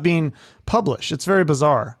list not being published? It's very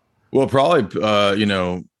bizarre. Well, probably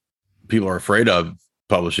people are afraid of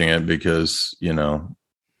publishing it because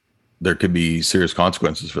there could be serious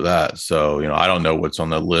consequences for that. So, I don't know what's on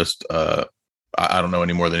the list. I don't know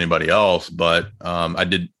any more than anybody else, but I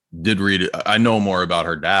did read it. I know more about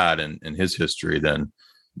her dad and his history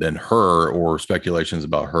than her, or speculations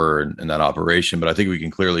about her and that operation. But I think we can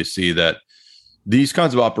clearly see that these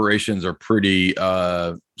kinds of operations are pretty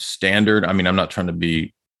standard. I mean, I'm not trying to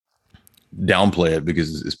downplay it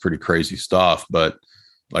because it's pretty crazy stuff, but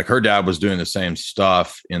like her dad was doing the same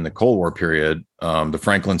stuff in the Cold War period. The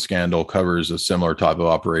Franklin scandal covers a similar type of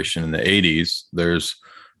operation in the 80s. There's,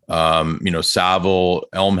 Savile,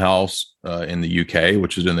 Elmhouse in the UK,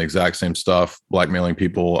 which is doing the exact same stuff, blackmailing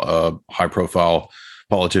people, high profile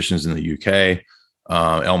politicians in the UK.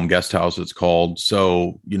 Elm Guest House, it's called.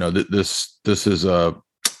 So, this is a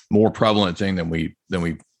more prevalent thing than we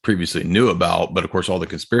previously knew about, but of course all the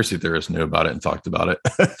conspiracy theorists knew about it and talked about it.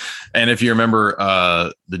 And if you remember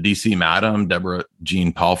the DC Madam, Deborah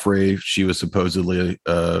Jean Palfrey, she was supposedly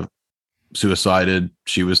suicided.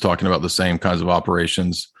 She was talking about the same kinds of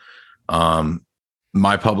operations.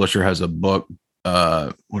 My publisher has a book.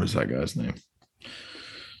 What is that guy's name?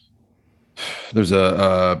 There's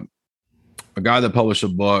a guy that published a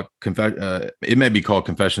book. It may be called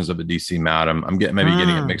Confessions of a DC Madam. I'm getting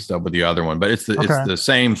it mixed up with the other one, but it's the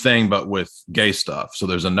same thing, but with gay stuff. So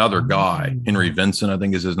there's another guy, Henry Vincent, I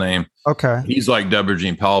think is his name. Okay, he's like Deborah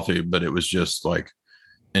Jean Palfrey, but it was just like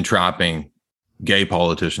entrapping gay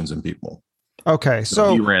politicians and people. Okay,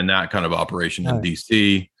 so he ran that kind of operation in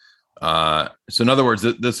DC. So in other words,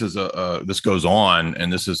 this goes on,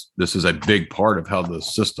 and this is a big part of how the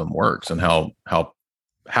system works and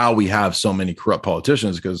how we have so many corrupt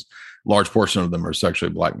politicians, because large portion of them are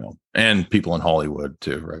sexually blackmailed, and people in Hollywood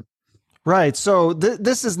too, right? Right. So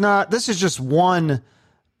this is just one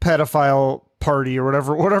pedophile party or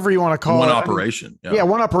whatever you want to call one it. Operation. Yeah,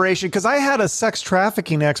 one operation. Because I had a sex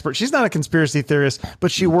trafficking expert. She's not a conspiracy theorist,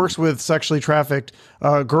 but she works with sexually trafficked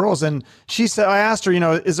girls. And she said, I asked her,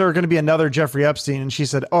 is there going to be another Jeffrey Epstein? And she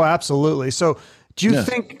said, oh, absolutely. So do you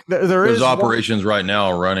think there's operations right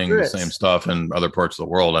now running the same stuff in other parts of the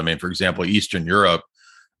world? I mean, for example, Eastern Europe,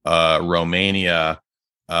 Romania.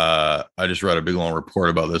 I just read a big long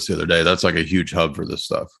report about this the other day. That's like a huge hub for this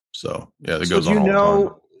stuff. So yeah, it goes on all the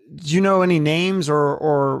time. Do you know any names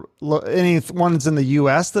or any ones in the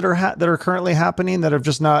U.S. that are currently happening that have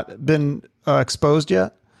just not been exposed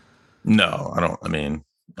yet? No, I don't. I mean,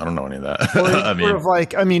 I don't know any of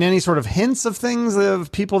that. Any sort of hints of things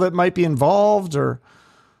of people that might be involved, or?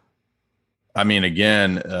 I mean,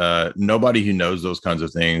 again, nobody who knows those kinds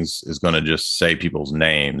of things is going to just say people's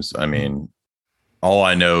names. I mean, all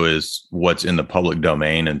I know is what's in the public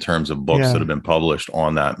domain in terms of books that have been published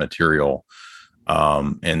on that material.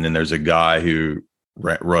 And then there's a guy who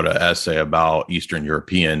wrote an essay about Eastern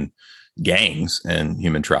European gangs and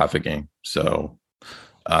human trafficking. So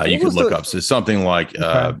you could look up something like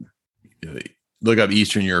Look up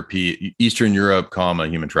Eastern Europe, comma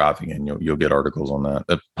human trafficking, and you'll get articles on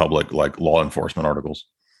that. Public like law enforcement articles.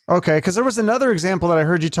 Okay, because there was another example that I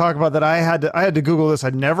heard you talk about that I had to Google this.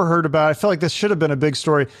 I'd never heard about. I feel like this should have been a big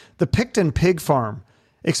story. The Picton pig farm.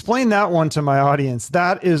 Explain that one to my audience.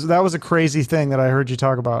 That was a crazy thing that I heard you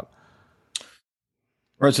talk about. All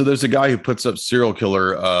right, so there's a guy who puts up serial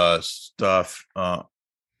killer stuff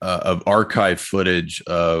of archive footage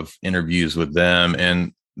of interviews with them,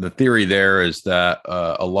 and the theory there is that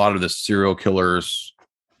a lot of the serial killers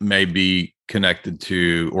may be connected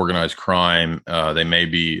to organized crime. They may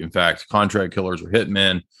be, in fact, contract killers or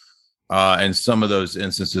hitmen. And some of those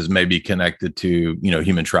instances may be connected to,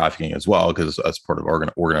 human trafficking as well, because that's part of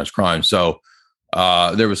organized crime. So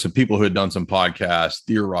there was some people who had done some podcasts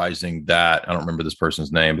theorizing that, I don't remember this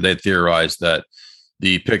person's name, but they theorized that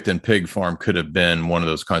the Picton pig farm could have been one of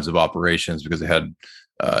those kinds of operations because they had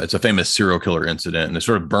it's a famous serial killer incident, and they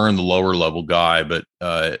sort of burned the lower level guy, but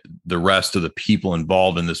the rest of the people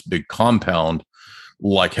involved in this big compound,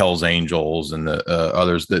 like Hell's Angels and the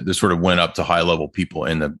others, that sort of went up to high level people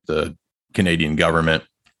in the Canadian government.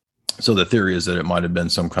 So the theory is that it might have been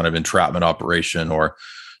some kind of entrapment operation or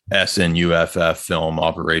SNUFF film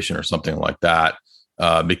operation or something like that,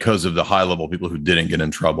 because of the high level people who didn't get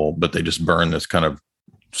in trouble, but they just burned this kind of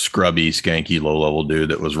scrubby, skanky, low level dude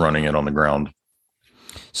that was running it on the ground.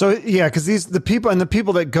 So yeah, because the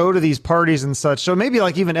people that go to these parties and such. So maybe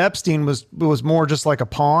like even Epstein was more just like a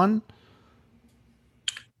pawn.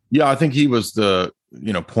 Yeah, I think he was the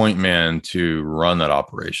point man to run that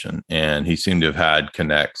operation, and he seemed to have had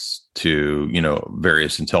connects to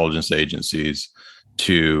various intelligence agencies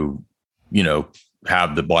to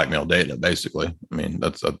have the blackmail data. Basically, I mean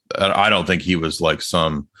I don't think he was like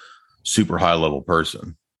some super high level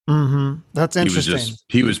person. Mm-hmm. That's interesting.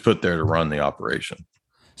 He was put there to run the operation.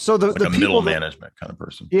 So the people middle management kind of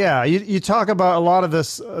person. Yeah, you talk about a lot of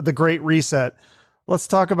this, the Great Reset. Let's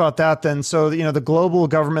talk about that then. So the global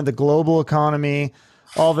government, the global economy,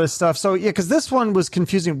 all this stuff. So yeah, because this one was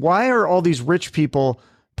confusing. Why are all these rich people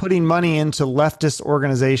putting money into leftist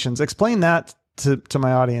organizations? Explain that to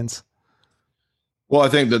my audience. Well, I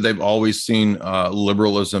think that they've always seen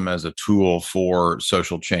liberalism as a tool for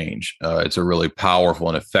social change. It's a really powerful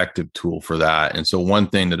and effective tool for that. And so one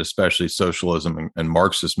thing that especially socialism and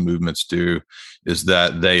Marxist movements do is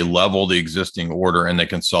that they level the existing order and they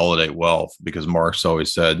consolidate wealth, because Marx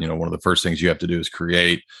always said, one of the first things you have to do is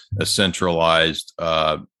create a centralized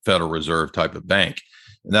Federal Reserve type of bank.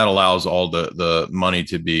 And that allows all the money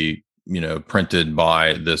to be printed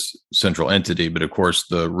by this central entity. But of course,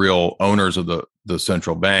 the real owners of the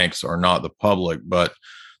central banks are not the public, but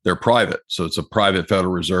they're private. So it's a private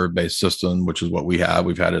Federal Reserve based system, which is what we have.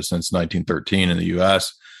 We've had it since 1913 in the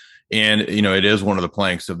US. And, it is one of the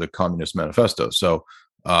planks of the Communist Manifesto. So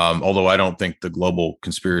although I don't think the global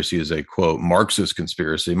conspiracy is a quote Marxist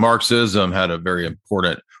conspiracy, Marxism had a very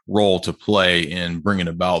important role to play in bringing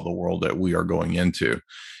about the world that we are going into.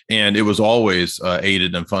 And it was always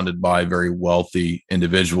aided and funded by very wealthy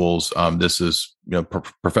individuals. This is,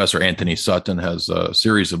 Professor Anthony Sutton has a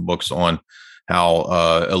series of books on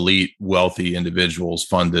how elite, wealthy individuals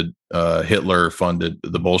funded Hitler, funded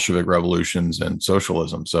the Bolshevik revolutions and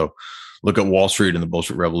socialism. So look at Wall Street and the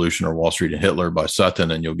Bolshevik Revolution, or Wall Street and Hitler by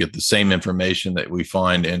Sutton, and you'll get the same information that we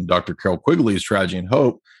find in Dr. Carroll Quigley's Tragedy and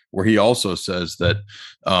Hope, where he also says that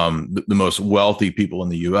the most wealthy people in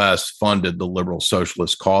the U.S. funded the liberal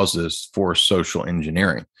socialist causes for social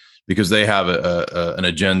engineering, because they have an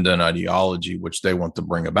agenda and ideology which they want to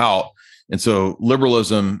bring about. And so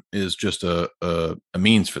liberalism is just a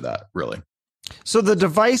means for that, really. So the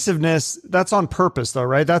divisiveness, that's on purpose, though,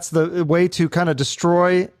 right? That's the way to kind of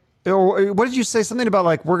destroy. Or what did you say? Something about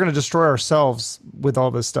like we're going to destroy ourselves with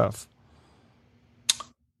all this stuff.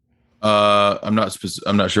 I'm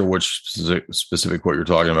not sure which specific what you're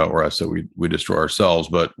talking about, where I said we destroy ourselves,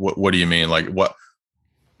 but what do you mean? Like what?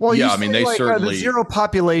 Well, yeah, I mean, they certainly the zero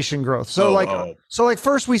population growth. So so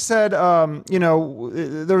first we said,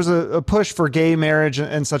 there was a push for gay marriage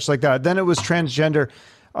and such like that. Then it was transgender.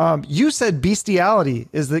 You said bestiality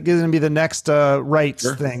is going to be the next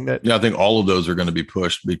rights thing. I think all of those are going to be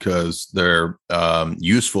pushed because they're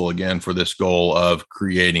useful again for this goal of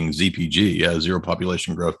creating ZPG, zero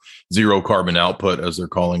population growth, zero carbon output, as they're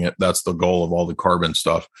calling it. That's the goal of all the carbon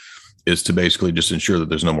stuff, is to basically just ensure that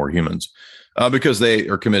there's no more humans, because they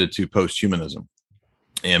are committed to post-humanism.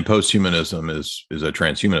 And post-humanism is a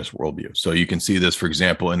transhumanist worldview. So you can see this, for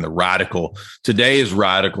example, in today's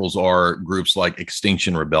radicals are groups like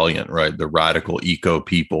Extinction Rebellion, right? The radical eco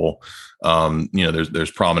people.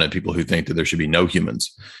 There's prominent people who think that there should be no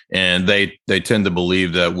humans, and they tend to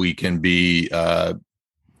believe that we can be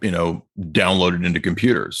downloaded into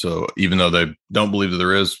computers. So even though they don't believe that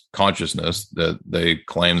there is consciousness, that they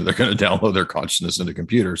claim that they're going to download their consciousness into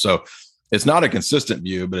computers. So it's not a consistent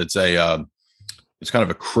view, but it's it's kind of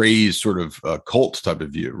a crazed sort of cult type of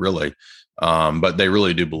view, really. But they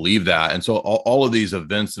really do believe that. And so all of these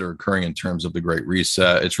events that are occurring in terms of the Great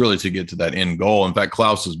Reset, it's really to get to that end goal. In fact,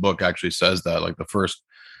 Klaus's book actually says that, like, the first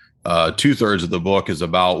 2/3 of the book is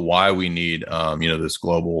about why we need, this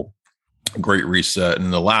global Great Reset.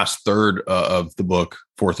 And the last third of the book,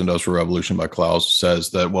 Fourth Industrial Revolution by Klaus,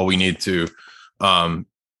 says that, well, we need to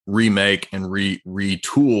remake and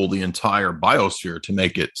retool the entire biosphere to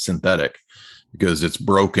make it synthetic, because it's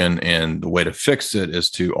broken. And the way to fix it is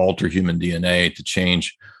to alter human DNA, to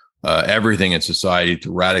change everything in society,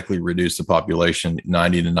 to radically reduce the population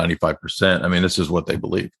 90 to 95%. I mean, this is what they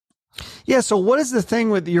believe. Yeah. So what is the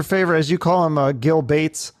thing with your favorite, as you call him, Gil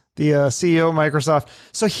Bates, the CEO of Microsoft?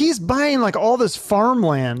 So he's buying like all this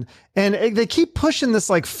farmland, and they keep pushing this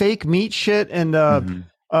like fake meat shit. And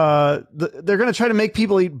they're going to try to make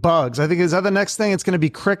people eat bugs. I think, is that the next thing? It's going to be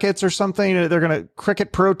crickets or something. They're going to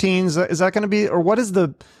cricket proteins. Is that going to be, or what is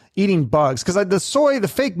the eating bugs? Because the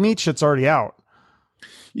fake meat shit's already out.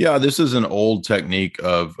 Yeah, this is an old technique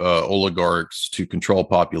of oligarchs to control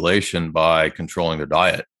population by controlling their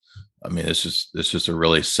diet. I mean, it's just a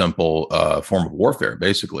really simple form of warfare,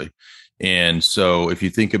 basically. And so if you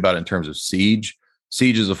think about it in terms of siege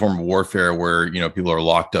is a form of warfare where, people are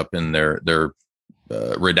locked up in their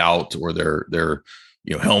redoubt or their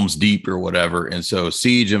Helm's Deep or whatever. And so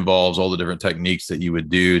siege involves all the different techniques that you would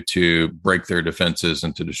do to break their defenses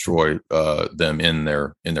and to destroy them in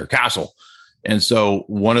their castle. And so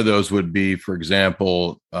one of those would be, for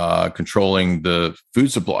example, controlling the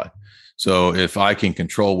food supply. So if I can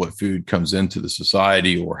control what food comes into the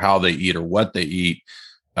society or how they eat or what they eat,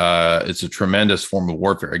 it's a tremendous form of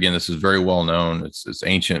warfare. Again, this is very well known. It's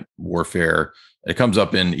ancient warfare. It comes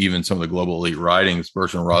up in even some of the global elite writings,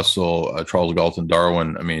 Bertrand Russell, Charles Galton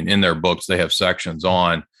Darwin. I mean, in their books, they have sections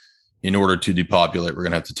on, in order to depopulate, we're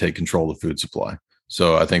going to have to take control of the food supply.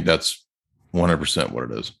 So I think that's 100% what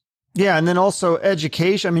it is. Yeah, and then also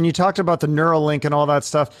education. I mean, you talked about the Neuralink and all that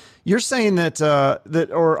stuff. You're saying that,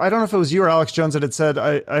 or I don't know if it was you or Alex Jones that had said,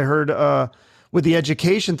 I heard with the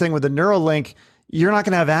education thing with the Neuralink, you're not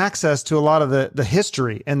going to have access to a lot of the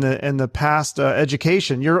history and the past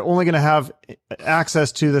education. You're only going to have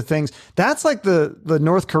access to the things. That's like the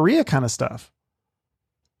North Korea kind of stuff.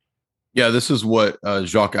 Yeah, this is what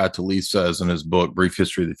Jacques Attali says in his book, Brief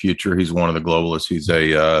History of the Future. He's one of the globalists. He's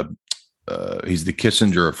the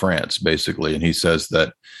Kissinger of France, basically. And he says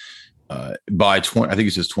that by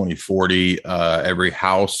 2040, every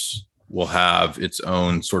house will have its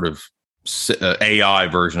own sort of AI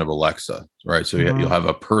version of Alexa, right? So you'll have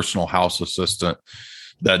a personal house assistant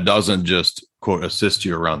that doesn't just, quote, assist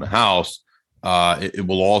you around the house. It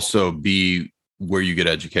will also be where you get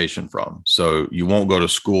education from. So you won't go to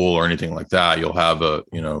school or anything like that. You'll have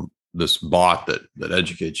this bot that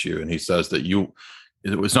educates you. And he says that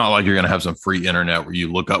it's not like you're going to have some free internet where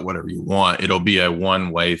you look up whatever you want. It'll be a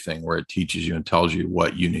one-way thing where it teaches you and tells you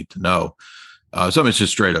what you need to know. Some it's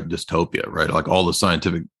just straight up dystopia, right? Like all the science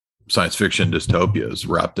fiction dystopias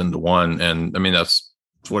wrapped into one. And I mean, that's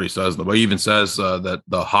what he says. But he even says that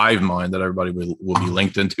the hive mind that everybody will be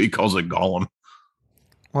linked into, he calls it Gollum.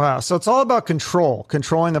 Wow. So it's all about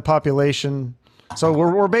controlling the population. So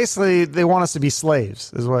we're basically, they want us to be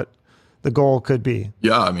slaves is what the goal could be.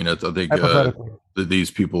 Yeah. I mean, I think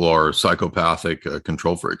these people are psychopathic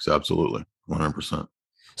control freaks. Absolutely. 100%.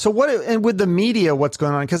 So and with the media, what's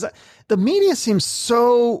going on? Because the media seems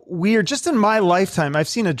so weird. Just in my lifetime, I've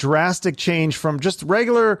seen a drastic change from just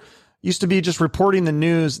regular, used to be just reporting the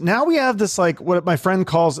news. Now we have this, like what my friend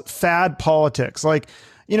calls fad politics. Like,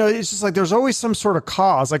 it's just like, there's always some sort of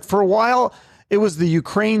cause. Like for a while it was the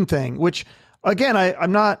Ukraine thing, which again,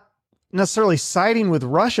 I'm not necessarily siding with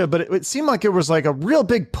Russia, but it seemed like it was like a real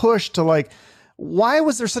big push to like, why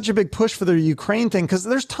was there such a big push for the Ukraine thing? Because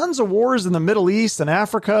there's tons of wars in the Middle East and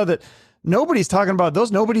Africa that nobody's talking about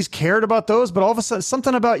those. Nobody's cared about those. But all of a sudden,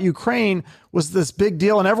 something about Ukraine was this big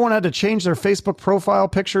deal, and everyone had to change their Facebook profile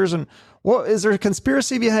pictures. And is there a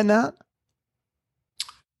conspiracy behind that?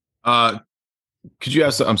 Could you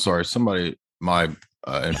ask? I'm sorry, somebody, my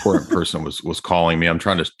important person was calling me. I'm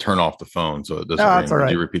trying to turn off the phone, so it doesn't ring. All right.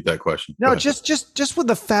 Could you repeat that question? No, just with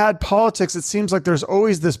the fad politics, it seems like there's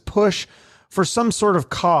always this push for some sort of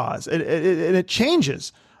cause. It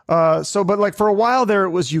changes. But like for a while there, it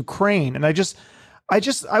was Ukraine. And I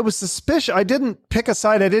was suspicious. I didn't pick a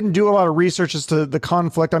side. I didn't do a lot of research as to the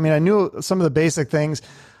conflict. I mean, I knew some of the basic things,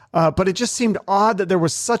 but it just seemed odd that there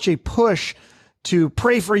was such a push to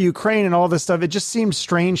pray for Ukraine and all this stuff. It just seemed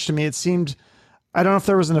strange to me. It seemed, I don't know if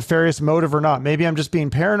there was a nefarious motive or not. Maybe I'm just being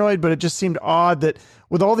paranoid, but it just seemed odd that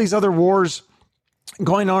with all these other wars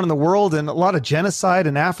going on in the world and a lot of genocide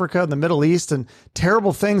in Africa and the Middle East and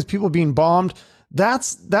terrible things, people being bombed,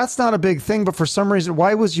 that's not a big thing. But for some reason,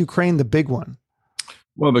 why was Ukraine the big one?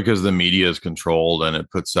 Well, because the media is controlled and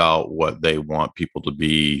it puts out what they want people to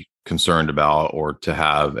be concerned about or to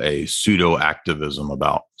have a pseudo activism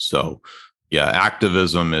about. So, yeah,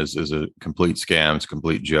 activism is a complete scam. It's a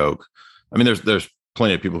complete joke. I mean, there's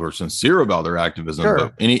plenty of people who are sincere about their activism, Sure.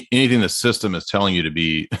 but anything the system is telling you to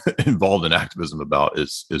be involved in activism about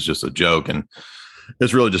is just a joke, and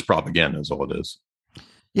it's really just propaganda. Is all it is.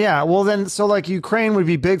 Yeah. Well, then, so like Ukraine would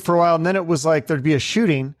be big for a while, and then it was like there'd be a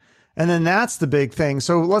shooting. And then that's the big thing.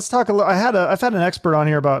 So let's talk a little. I've had an expert on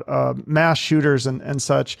here about mass shooters and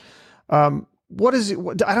such. What is it?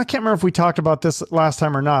 I can't remember if we talked about this last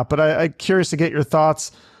time or not, but I'm curious to get your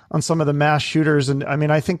thoughts on some of the mass shooters. And I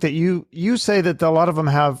mean, I think that you say that a lot of them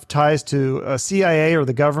have ties to CIA or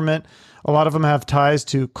the government. A lot of them have ties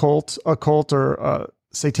to occult or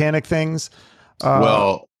satanic things.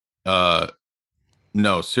 No,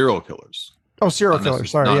 serial killers. Oh, serial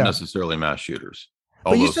killers. Sorry, not yeah. necessarily mass shooters.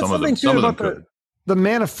 But you Although said something too about the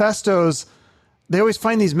manifestos. They always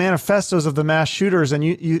find these manifestos of the mass shooters, and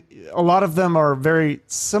a lot of them are very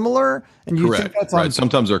similar. And you Correct, think that's right?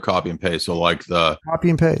 Sometimes they're copy and paste. So, like the copy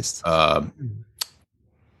and paste.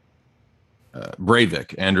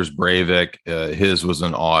 Breivik, Anders Breivik, his was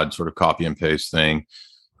an odd sort of copy and paste thing.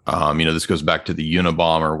 This goes back to the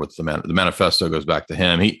Unabomber with the manifesto goes back to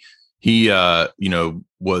him. He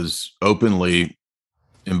was openly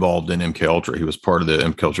involved in MK Ultra. He was part of the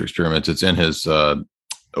MK Ultra experiments. It's in his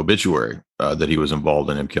obituary that he was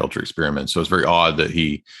involved in MK Ultra experiments. So it's very odd that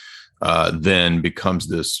he then becomes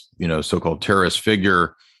this, so-called terrorist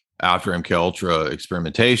figure after MK Ultra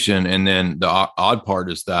experimentation. And then the odd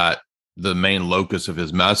part is that the main locus of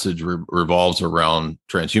his message revolves around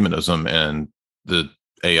transhumanism and the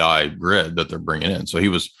AI grid that they're bringing in. So he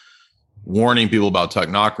was warning people about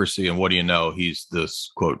technocracy, and what do you know? He's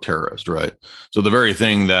this quote terrorist, right? So the very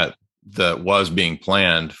thing that was being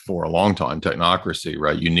planned for a long time, technocracy,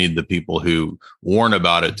 right? You need the people who warn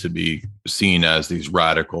about it to be seen as these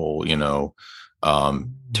radical,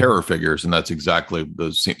 terror figures, and that's exactly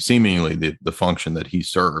seemingly the function that he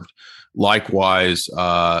served. Likewise,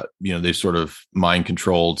 they sort of mind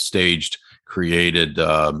controlled, staged, created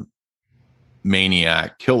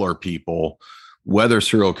maniac killer people, whether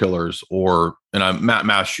serial killers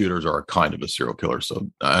mass shooters are a kind of a serial killer. So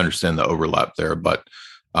I understand the overlap there, but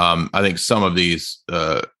I think some of these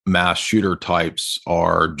mass shooter types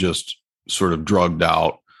are just sort of drugged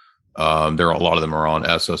out. A lot of them are on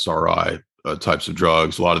SSRI types of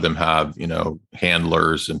drugs. A lot of them have,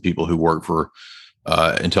 handlers and people who work for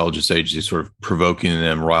intelligence agencies, sort of provoking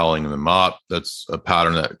them, riling them up. That's a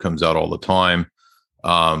pattern that comes out all the time.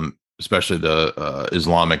 Especially the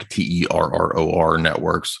Islamic terror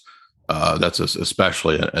networks. That's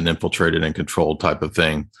especially an infiltrated and controlled type of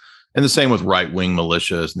thing. And the same with right-wing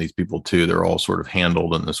militias and these people too. They're all sort of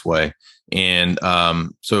handled in this way. And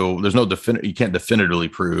so there's you can't definitively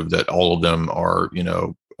prove that all of them are,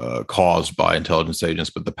 caused by intelligence agents,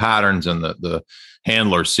 but the patterns and the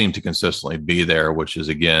handlers seem to consistently be there, which is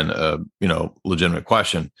again, legitimate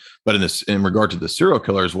question. But in regard to the serial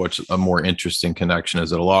killers, what's a more interesting connection is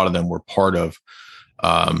that a lot of them were part of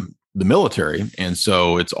the military, and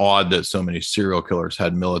so it's odd that so many serial killers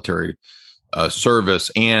had military service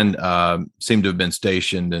and seem to have been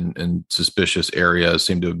stationed in suspicious areas,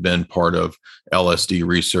 seem to have been part of LSD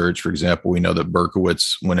research. For example, we know that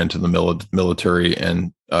Berkowitz went into the military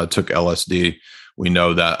and took LSD. We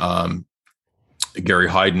know that Gary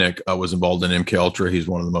Heidnik was involved in MK Ultra. He's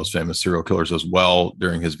one of the most famous serial killers as well.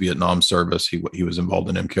 During his Vietnam service, he was involved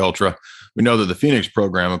in MK Ultra. We know that the Phoenix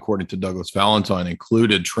program, according to Douglas Valentine,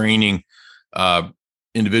 included training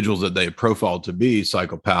individuals that they profiled to be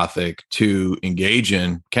psychopathic to engage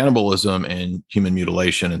in cannibalism and human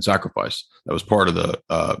mutilation and sacrifice. That was part of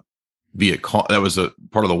the Viet Cong. That was a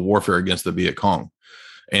part of the warfare against the Viet Cong.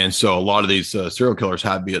 And so a lot of these serial killers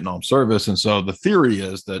had Vietnam service. And so the theory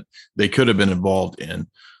is that they could have been involved in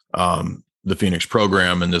the Phoenix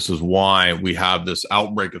program. And this is why we have this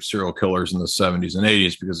outbreak of serial killers in the 70s and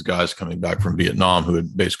 80s, because guys coming back from Vietnam who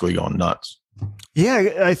had basically gone nuts.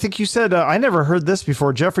 Yeah, I think you said, I never heard this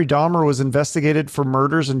before. Jeffrey Dahmer was investigated for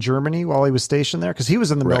murders in Germany while he was stationed there because he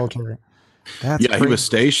was in the military. That's crazy. He was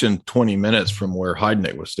stationed 20 minutes from where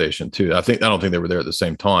Heidnik was stationed too. I don't think they were there at the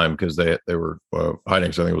same time because they were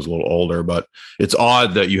Heidnik, I think, was a little older. But it's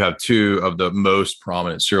odd that you have two of the most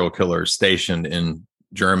prominent serial killers stationed in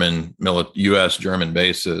U.S. German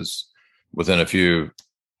bases within a few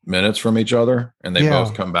minutes from each other, and they Yeah.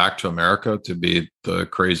 both come back to America to be the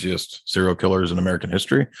craziest serial killers in American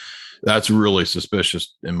history. That's really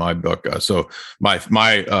suspicious in my book. So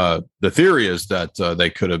the theory is that they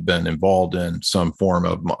could have been involved in some form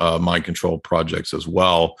of mind control projects as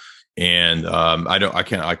well. And I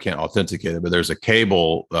can't authenticate it, but there's a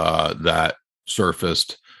cable that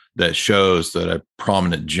surfaced that shows that a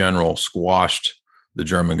prominent general squashed the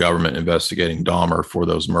German government investigating Dahmer for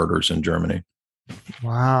those murders in Germany.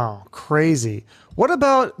 Wow, crazy. What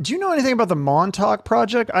about, do you know anything about the Montauk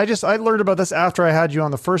Project? I learned about this after I had you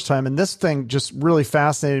on the first time, and this thing just really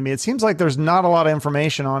fascinated me. It seems like there's not a lot of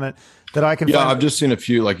information on it that I can Yeah, find. I've just seen a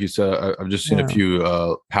few, like you said, I've just seen a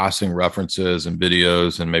few passing references and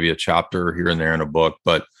videos and maybe a chapter here and there in a book.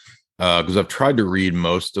 But because I've tried to read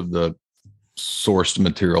most of the sourced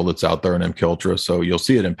material that's out there in MKUltra, so you'll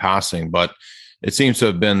see it in passing. But it seems to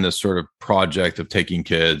have been this sort of project of taking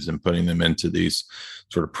kids and putting them into these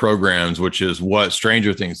sort of programs, which is what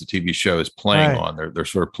Stranger Things, the TV show, is playing on. They're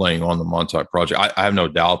sort of playing on the Montauk Project. I have no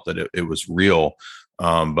doubt that it was real.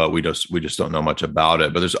 But we just don't know much about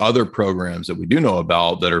it. But there's other programs that we do know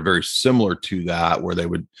about that are very similar to that, where they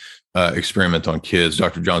would experiment on kids.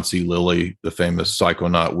 Dr. John C. Lilly, the famous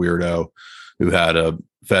psychonaut weirdo who had a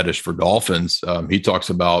fetish for dolphins, he talks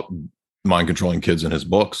about mind controlling kids in his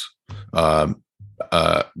books.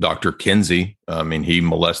 Dr. Kinsey, he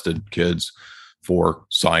molested kids for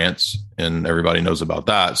science, and everybody knows about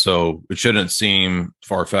that. So it shouldn't seem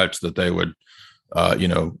far fetched that they would,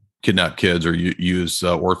 kidnap kids or use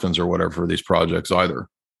orphans or whatever for these projects either.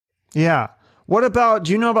 Yeah. What about,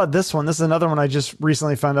 do you know about this one? This is another one I just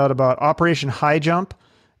recently found out about, Operation High Jump,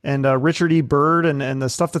 and Richard E. Byrd and the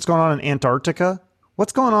stuff that's going on in Antarctica.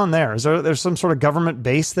 What's going on there? Is there's some sort of government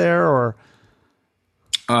base there, or?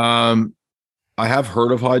 I have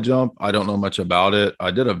heard of High Jump. I don't know much about it. I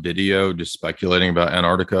did a video just speculating about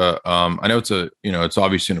Antarctica. I know it's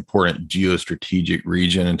obviously an important geostrategic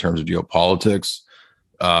region in terms of geopolitics.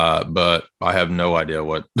 But I have no idea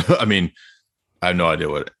what, I have no idea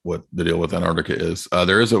what the deal with Antarctica is.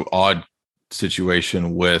 There is an odd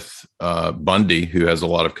situation with Bundy, who has a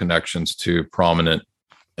lot of connections to prominent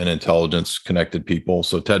and intelligence connected people.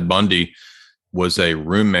 So Ted Bundy was a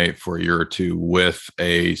roommate for a year or two with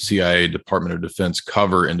a CIA Department of Defense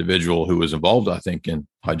cover individual who was involved, I think, in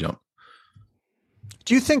High Jump.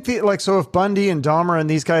 Do you think so if Bundy and Dahmer and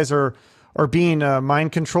these guys are being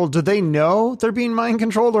mind controlled, do they know they're being mind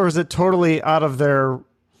controlled, or is it totally out of their,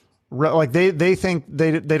 like they think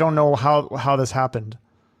they don't know how this happened?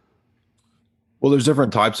 Well, there's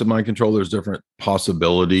different types of mind control. There's different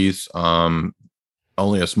possibilities.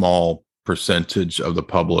 Only a small percentage of the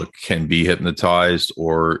public can be hypnotized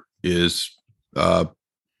or is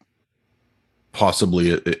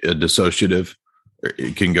possibly a dissociative.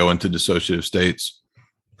 It can go into dissociative states.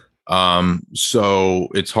 So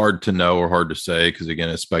it's hard to know or hard to say, because again,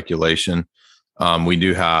 it's speculation. We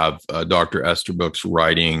do have Dr. Esterbrook's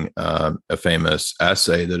writing a famous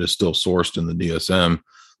essay that is still sourced in the DSM,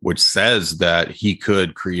 which says that he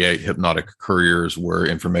could create hypnotic couriers where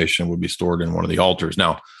information would be stored in one of the altars.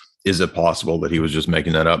 Now, is it possible that he was just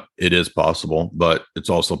making that up? It is possible, but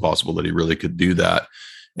it's also possible that he really could do that.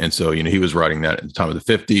 And so, he was writing that at the time of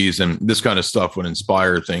the 50s, and this kind of stuff would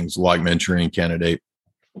inspire things like Manchurian Candidate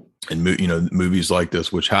and, movies like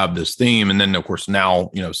this, which have this theme. And then, of course,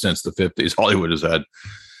 now, since the 50s, Hollywood has had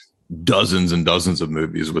dozens and dozens of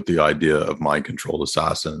movies with the idea of mind controlled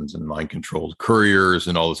assassins and mind controlled couriers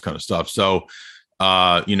and all this kind of stuff. So,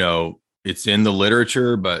 it's in the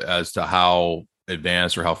literature, but as to how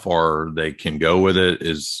advanced or how far they can go with it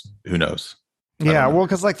is, who knows? Yeah, well,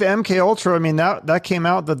 because like the MKUltra, that came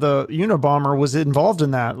out that the Unabomber was involved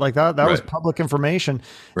in that. Like that was public information.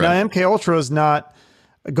 Right. Now MKUltra is not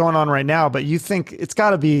going on right now, but you think there's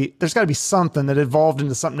got to be something that evolved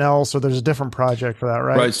into something else, or there's a different project for that,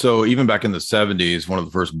 right? Right. So even back in the 70s, one of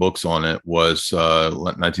the first books on it was a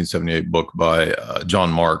 1978 book by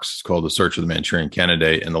John Marks. It's called The Search of the Manchurian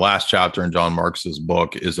Candidate. And the last chapter in John Marks's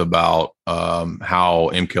book is about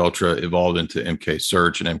how MKUltra evolved into MK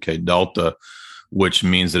Search and MK Delta, which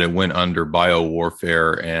means that it went under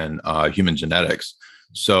biowarfare and human genetics.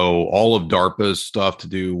 So all of DARPA's stuff to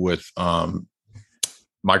do with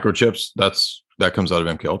microchips, that comes out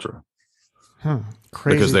of MKUltra.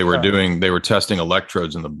 Crazy, because they were testing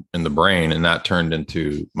electrodes in the brain, and that turned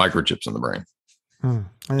into microchips in the brain. Yeah,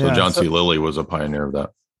 so John C. Lilly was a pioneer of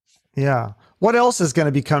that. Yeah. What else is going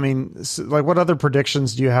to be coming? Like, what other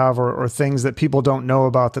predictions do you have, or things that people don't know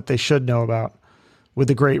about that they should know about with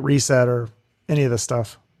the Great Reset or any of this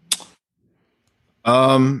stuff?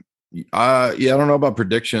 Yeah, I don't know about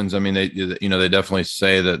predictions. I mean, they definitely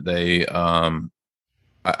say that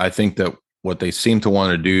I think that what they seem to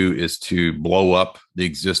want to do is to blow up the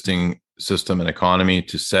existing system and economy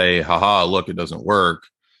to say, haha, look, it doesn't work.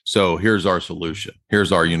 So here's our solution.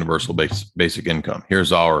 Here's our universal basic income.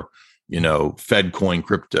 Here's our, Fed coin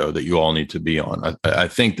crypto that you all need to be on. I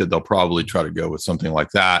think that they'll probably try to go with something like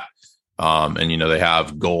that. And they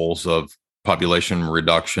have goals of population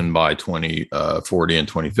reduction by 2040 and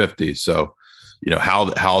 2050. So,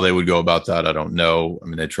 how they would go about that, I don't know. I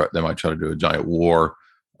mean, they might try to do a giant war.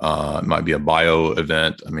 It might be a bio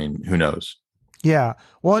event. I mean, who knows? Yeah.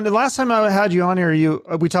 Well, and the last time I had you on here,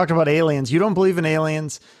 we talked about aliens. You don't believe in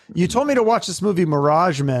aliens. You told me to watch this movie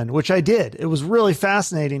Mirage Men, which I did. It was really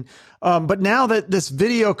fascinating. But now that this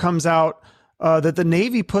video comes out that the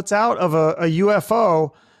Navy puts out of a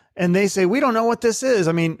UFO, and they say we don't know what this is.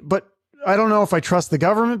 I mean, but I don't know if I trust the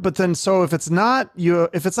government. But then, so if it's not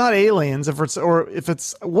aliens, if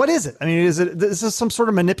it's what is it? I mean, is this some sort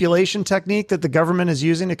of manipulation technique that the government is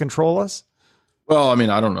using to control us? Well, I mean,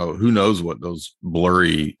 I don't know. Who knows what those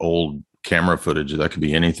blurry old camera footage, that could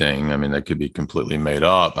be anything. I mean, that could be completely made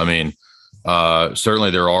up. I mean,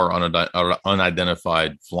 certainly there are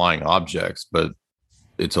unidentified flying objects, but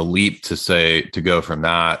it's a leap to go from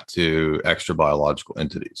that to extra biological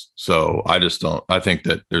entities. So I think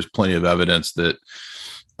that there's plenty of evidence that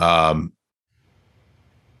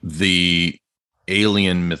the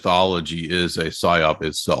alien mythology is a psyop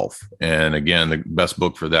itself. And again, the best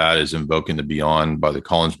book for that is Invoking the Beyond by the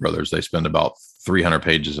Collins brothers. They spend about 300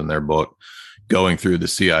 pages in their book going through the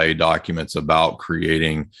CIA documents about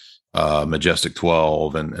creating Majestic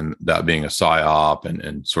 12 and that being a psyop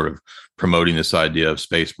and sort of promoting this idea of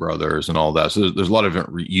space brothers and all that. So there's a lot of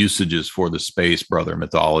different usages for the space brother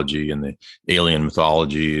mythology and the alien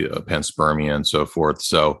mythology, panspermia and so forth.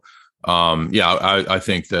 So I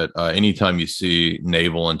think that anytime you see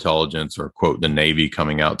naval intelligence or quote the Navy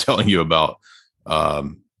coming out telling you about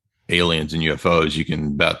aliens and UFOs, you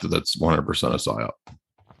can bet that that's 100% a psyop.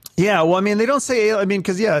 Yeah, well, I mean, they don't say. I mean,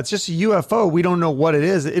 because it's just a UFO. We don't know what it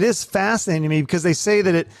is. It is fascinating to me because they say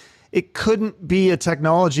that it couldn't be a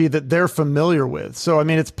technology that they're familiar with. So, I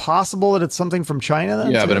mean, it's possible that it's something from China.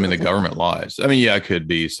 Then, yeah, but I mean, the government lies. I mean, yeah, it could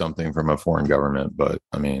be something from a foreign government, but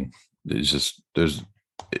I mean,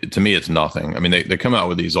 to me, it's nothing. I mean, they come out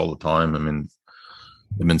with these all the time. I mean,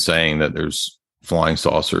 they've been saying that there's flying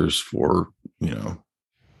saucers for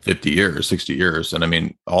 50 years, 60 years, and I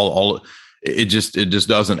mean, it just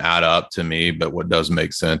doesn't add up to me. But what does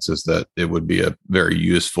make sense is that it would be a very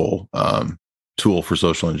useful tool for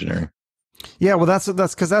social engineering. Yeah, well, that's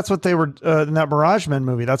because that's what they were in that Mirage Men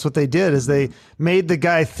movie. That's what they did is they made the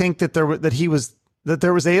guy think that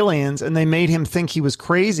there was aliens, and they made him think he was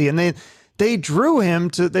crazy, and they drew him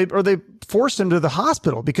they forced him to the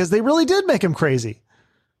hospital because they really did make him crazy,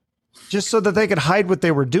 just so that they could hide what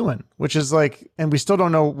they were doing, which is like, and we still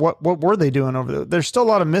don't know what were they doing over there. There's still a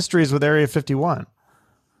lot of mysteries with Area 51.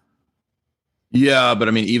 Yeah, but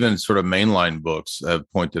I mean, even sort of mainline books have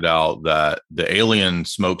pointed out that the alien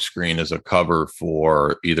smokescreen is a cover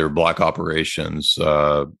for either black operations,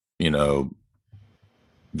 drug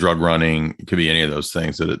running. It could be any of those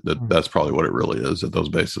things. That's probably what it really is at those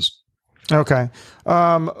bases. Okay.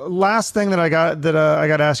 Last thing that I got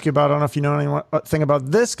to ask you about. I don't know if you know anything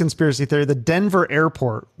about this conspiracy theory, the Denver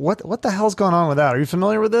airport. What the hell's going on with that? Are you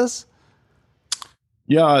familiar with this?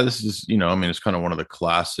 Yeah, this is, I mean, it's kind of one of the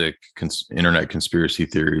classic internet conspiracy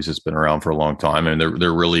theories. It's been around for a long time. And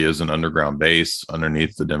there really is an underground base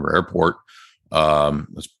underneath the Denver airport.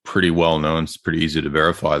 It's pretty well known. It's pretty easy to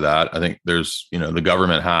verify that. I think there's, the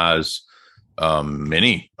government has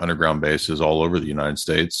many underground bases all over the United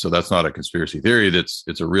States. So that's not a conspiracy theory.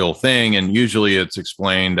 It's a real thing. And usually it's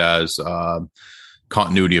explained as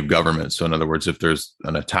continuity of government. So in other words, if there's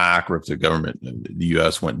an attack or if the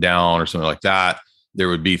US went down or something like that, there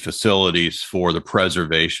would be facilities for the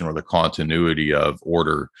preservation or the continuity of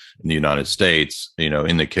order in the United States,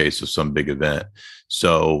 in the case of some big event.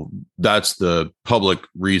 So that's the public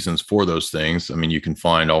reasons for those things. I mean, you can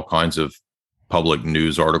find all kinds of public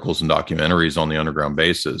news articles and documentaries on the underground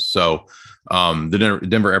bases. So the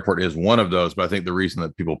Denver airport is one of those, but I think the reason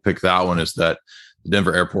that people pick that one is that the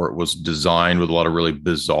Denver airport was designed with a lot of really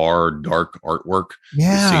bizarre, dark artwork.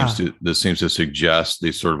 Yeah. This seems to suggest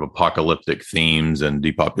these sort of apocalyptic themes and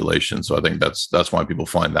depopulation. So I think that's why people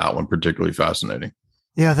find that one particularly fascinating.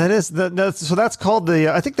 Yeah, that is. So that's called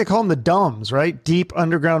I think they call them the DUMBs, right? Deep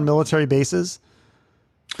underground military bases.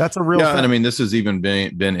 That's a real thing. And I mean, this has even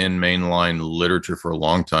been in mainline literature for a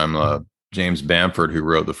long time. James Bamford, who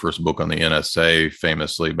wrote the first book on the NSA,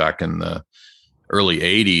 famously back in the early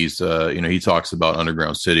 80s, he talks about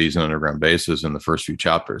underground cities and underground bases in the first few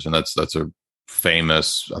chapters. And that's a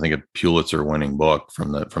famous, I think, a Pulitzer winning book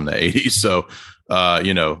from the 80s. So,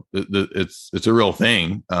 it's a real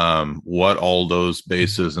thing. What all those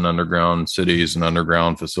bases and underground cities and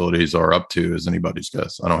underground facilities are up to is anybody's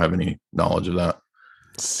guess. I don't have any knowledge of that.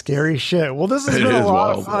 Scary shit. Well, this has been a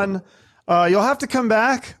lot of fun. You'll have to come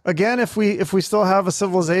back again if we still have a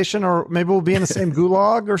civilization, or maybe we'll be in the same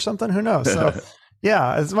gulag or something. Who knows? So,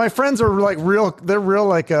 yeah, my friends are like they're real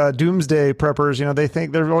like doomsday preppers. They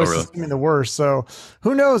think they're always assuming the worst. So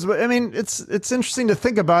who knows? But I mean, it's interesting to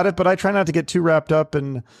think about it, but I try not to get too wrapped up.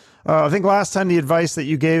 And I think last time the advice that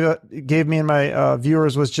you gave me and my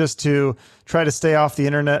viewers was just to try to stay off the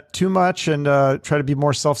internet too much and try to be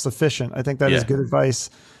more self-sufficient. I think that is good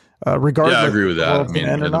advice. Regardless, I agree with that. I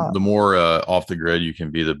mean, the more off the grid you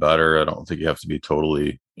can be, the better. I don't think you have to be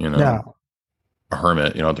totally, a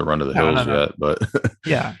hermit. You don't have to run to the hills yet, but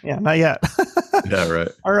yeah, not yet. Yeah, right.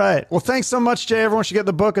 All right. Well, thanks so much, Jay. Everyone should get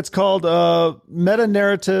the book. It's called Meta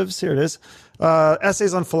Narratives. Here it is.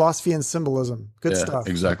 Essays on Philosophy and Symbolism. Good stuff.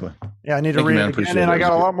 Exactly. Yeah, I need to read it again, and I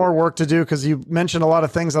got a lot more work to do because you mentioned a lot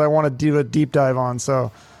of things that I want to do a deep dive on.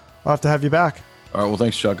 So I'll have to have you back. All right. Well,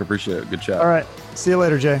 thanks, Chuck. Appreciate it. Good chat. All right. See you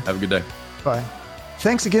later, Jay. Have a good day. Bye.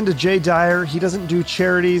 Thanks again to Jay Dyer. He doesn't do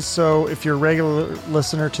charities, so if you're a regular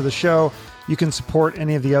listener to the show, you can support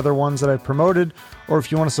any of the other ones that I promoted. Or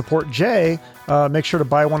if you want to support Jay, make sure to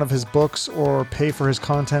buy one of his books or pay for his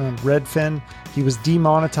content on Redfin. He was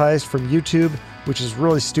demonetized from YouTube, which is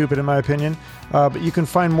really stupid in my opinion. But you can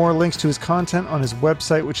find more links to his content on his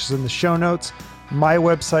website, which is in the show notes. My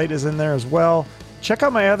website is in there as well. Check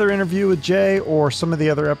out my other interview with Jay or some of the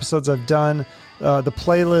other episodes I've done. The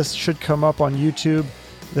playlist should come up on YouTube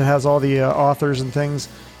that has all the authors and things.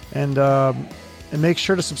 And make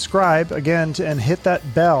sure to subscribe again and hit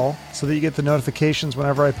that bell so that you get the notifications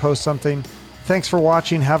whenever I post something. Thanks for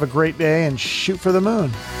watching. Have a great day and shoot for the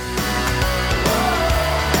moon.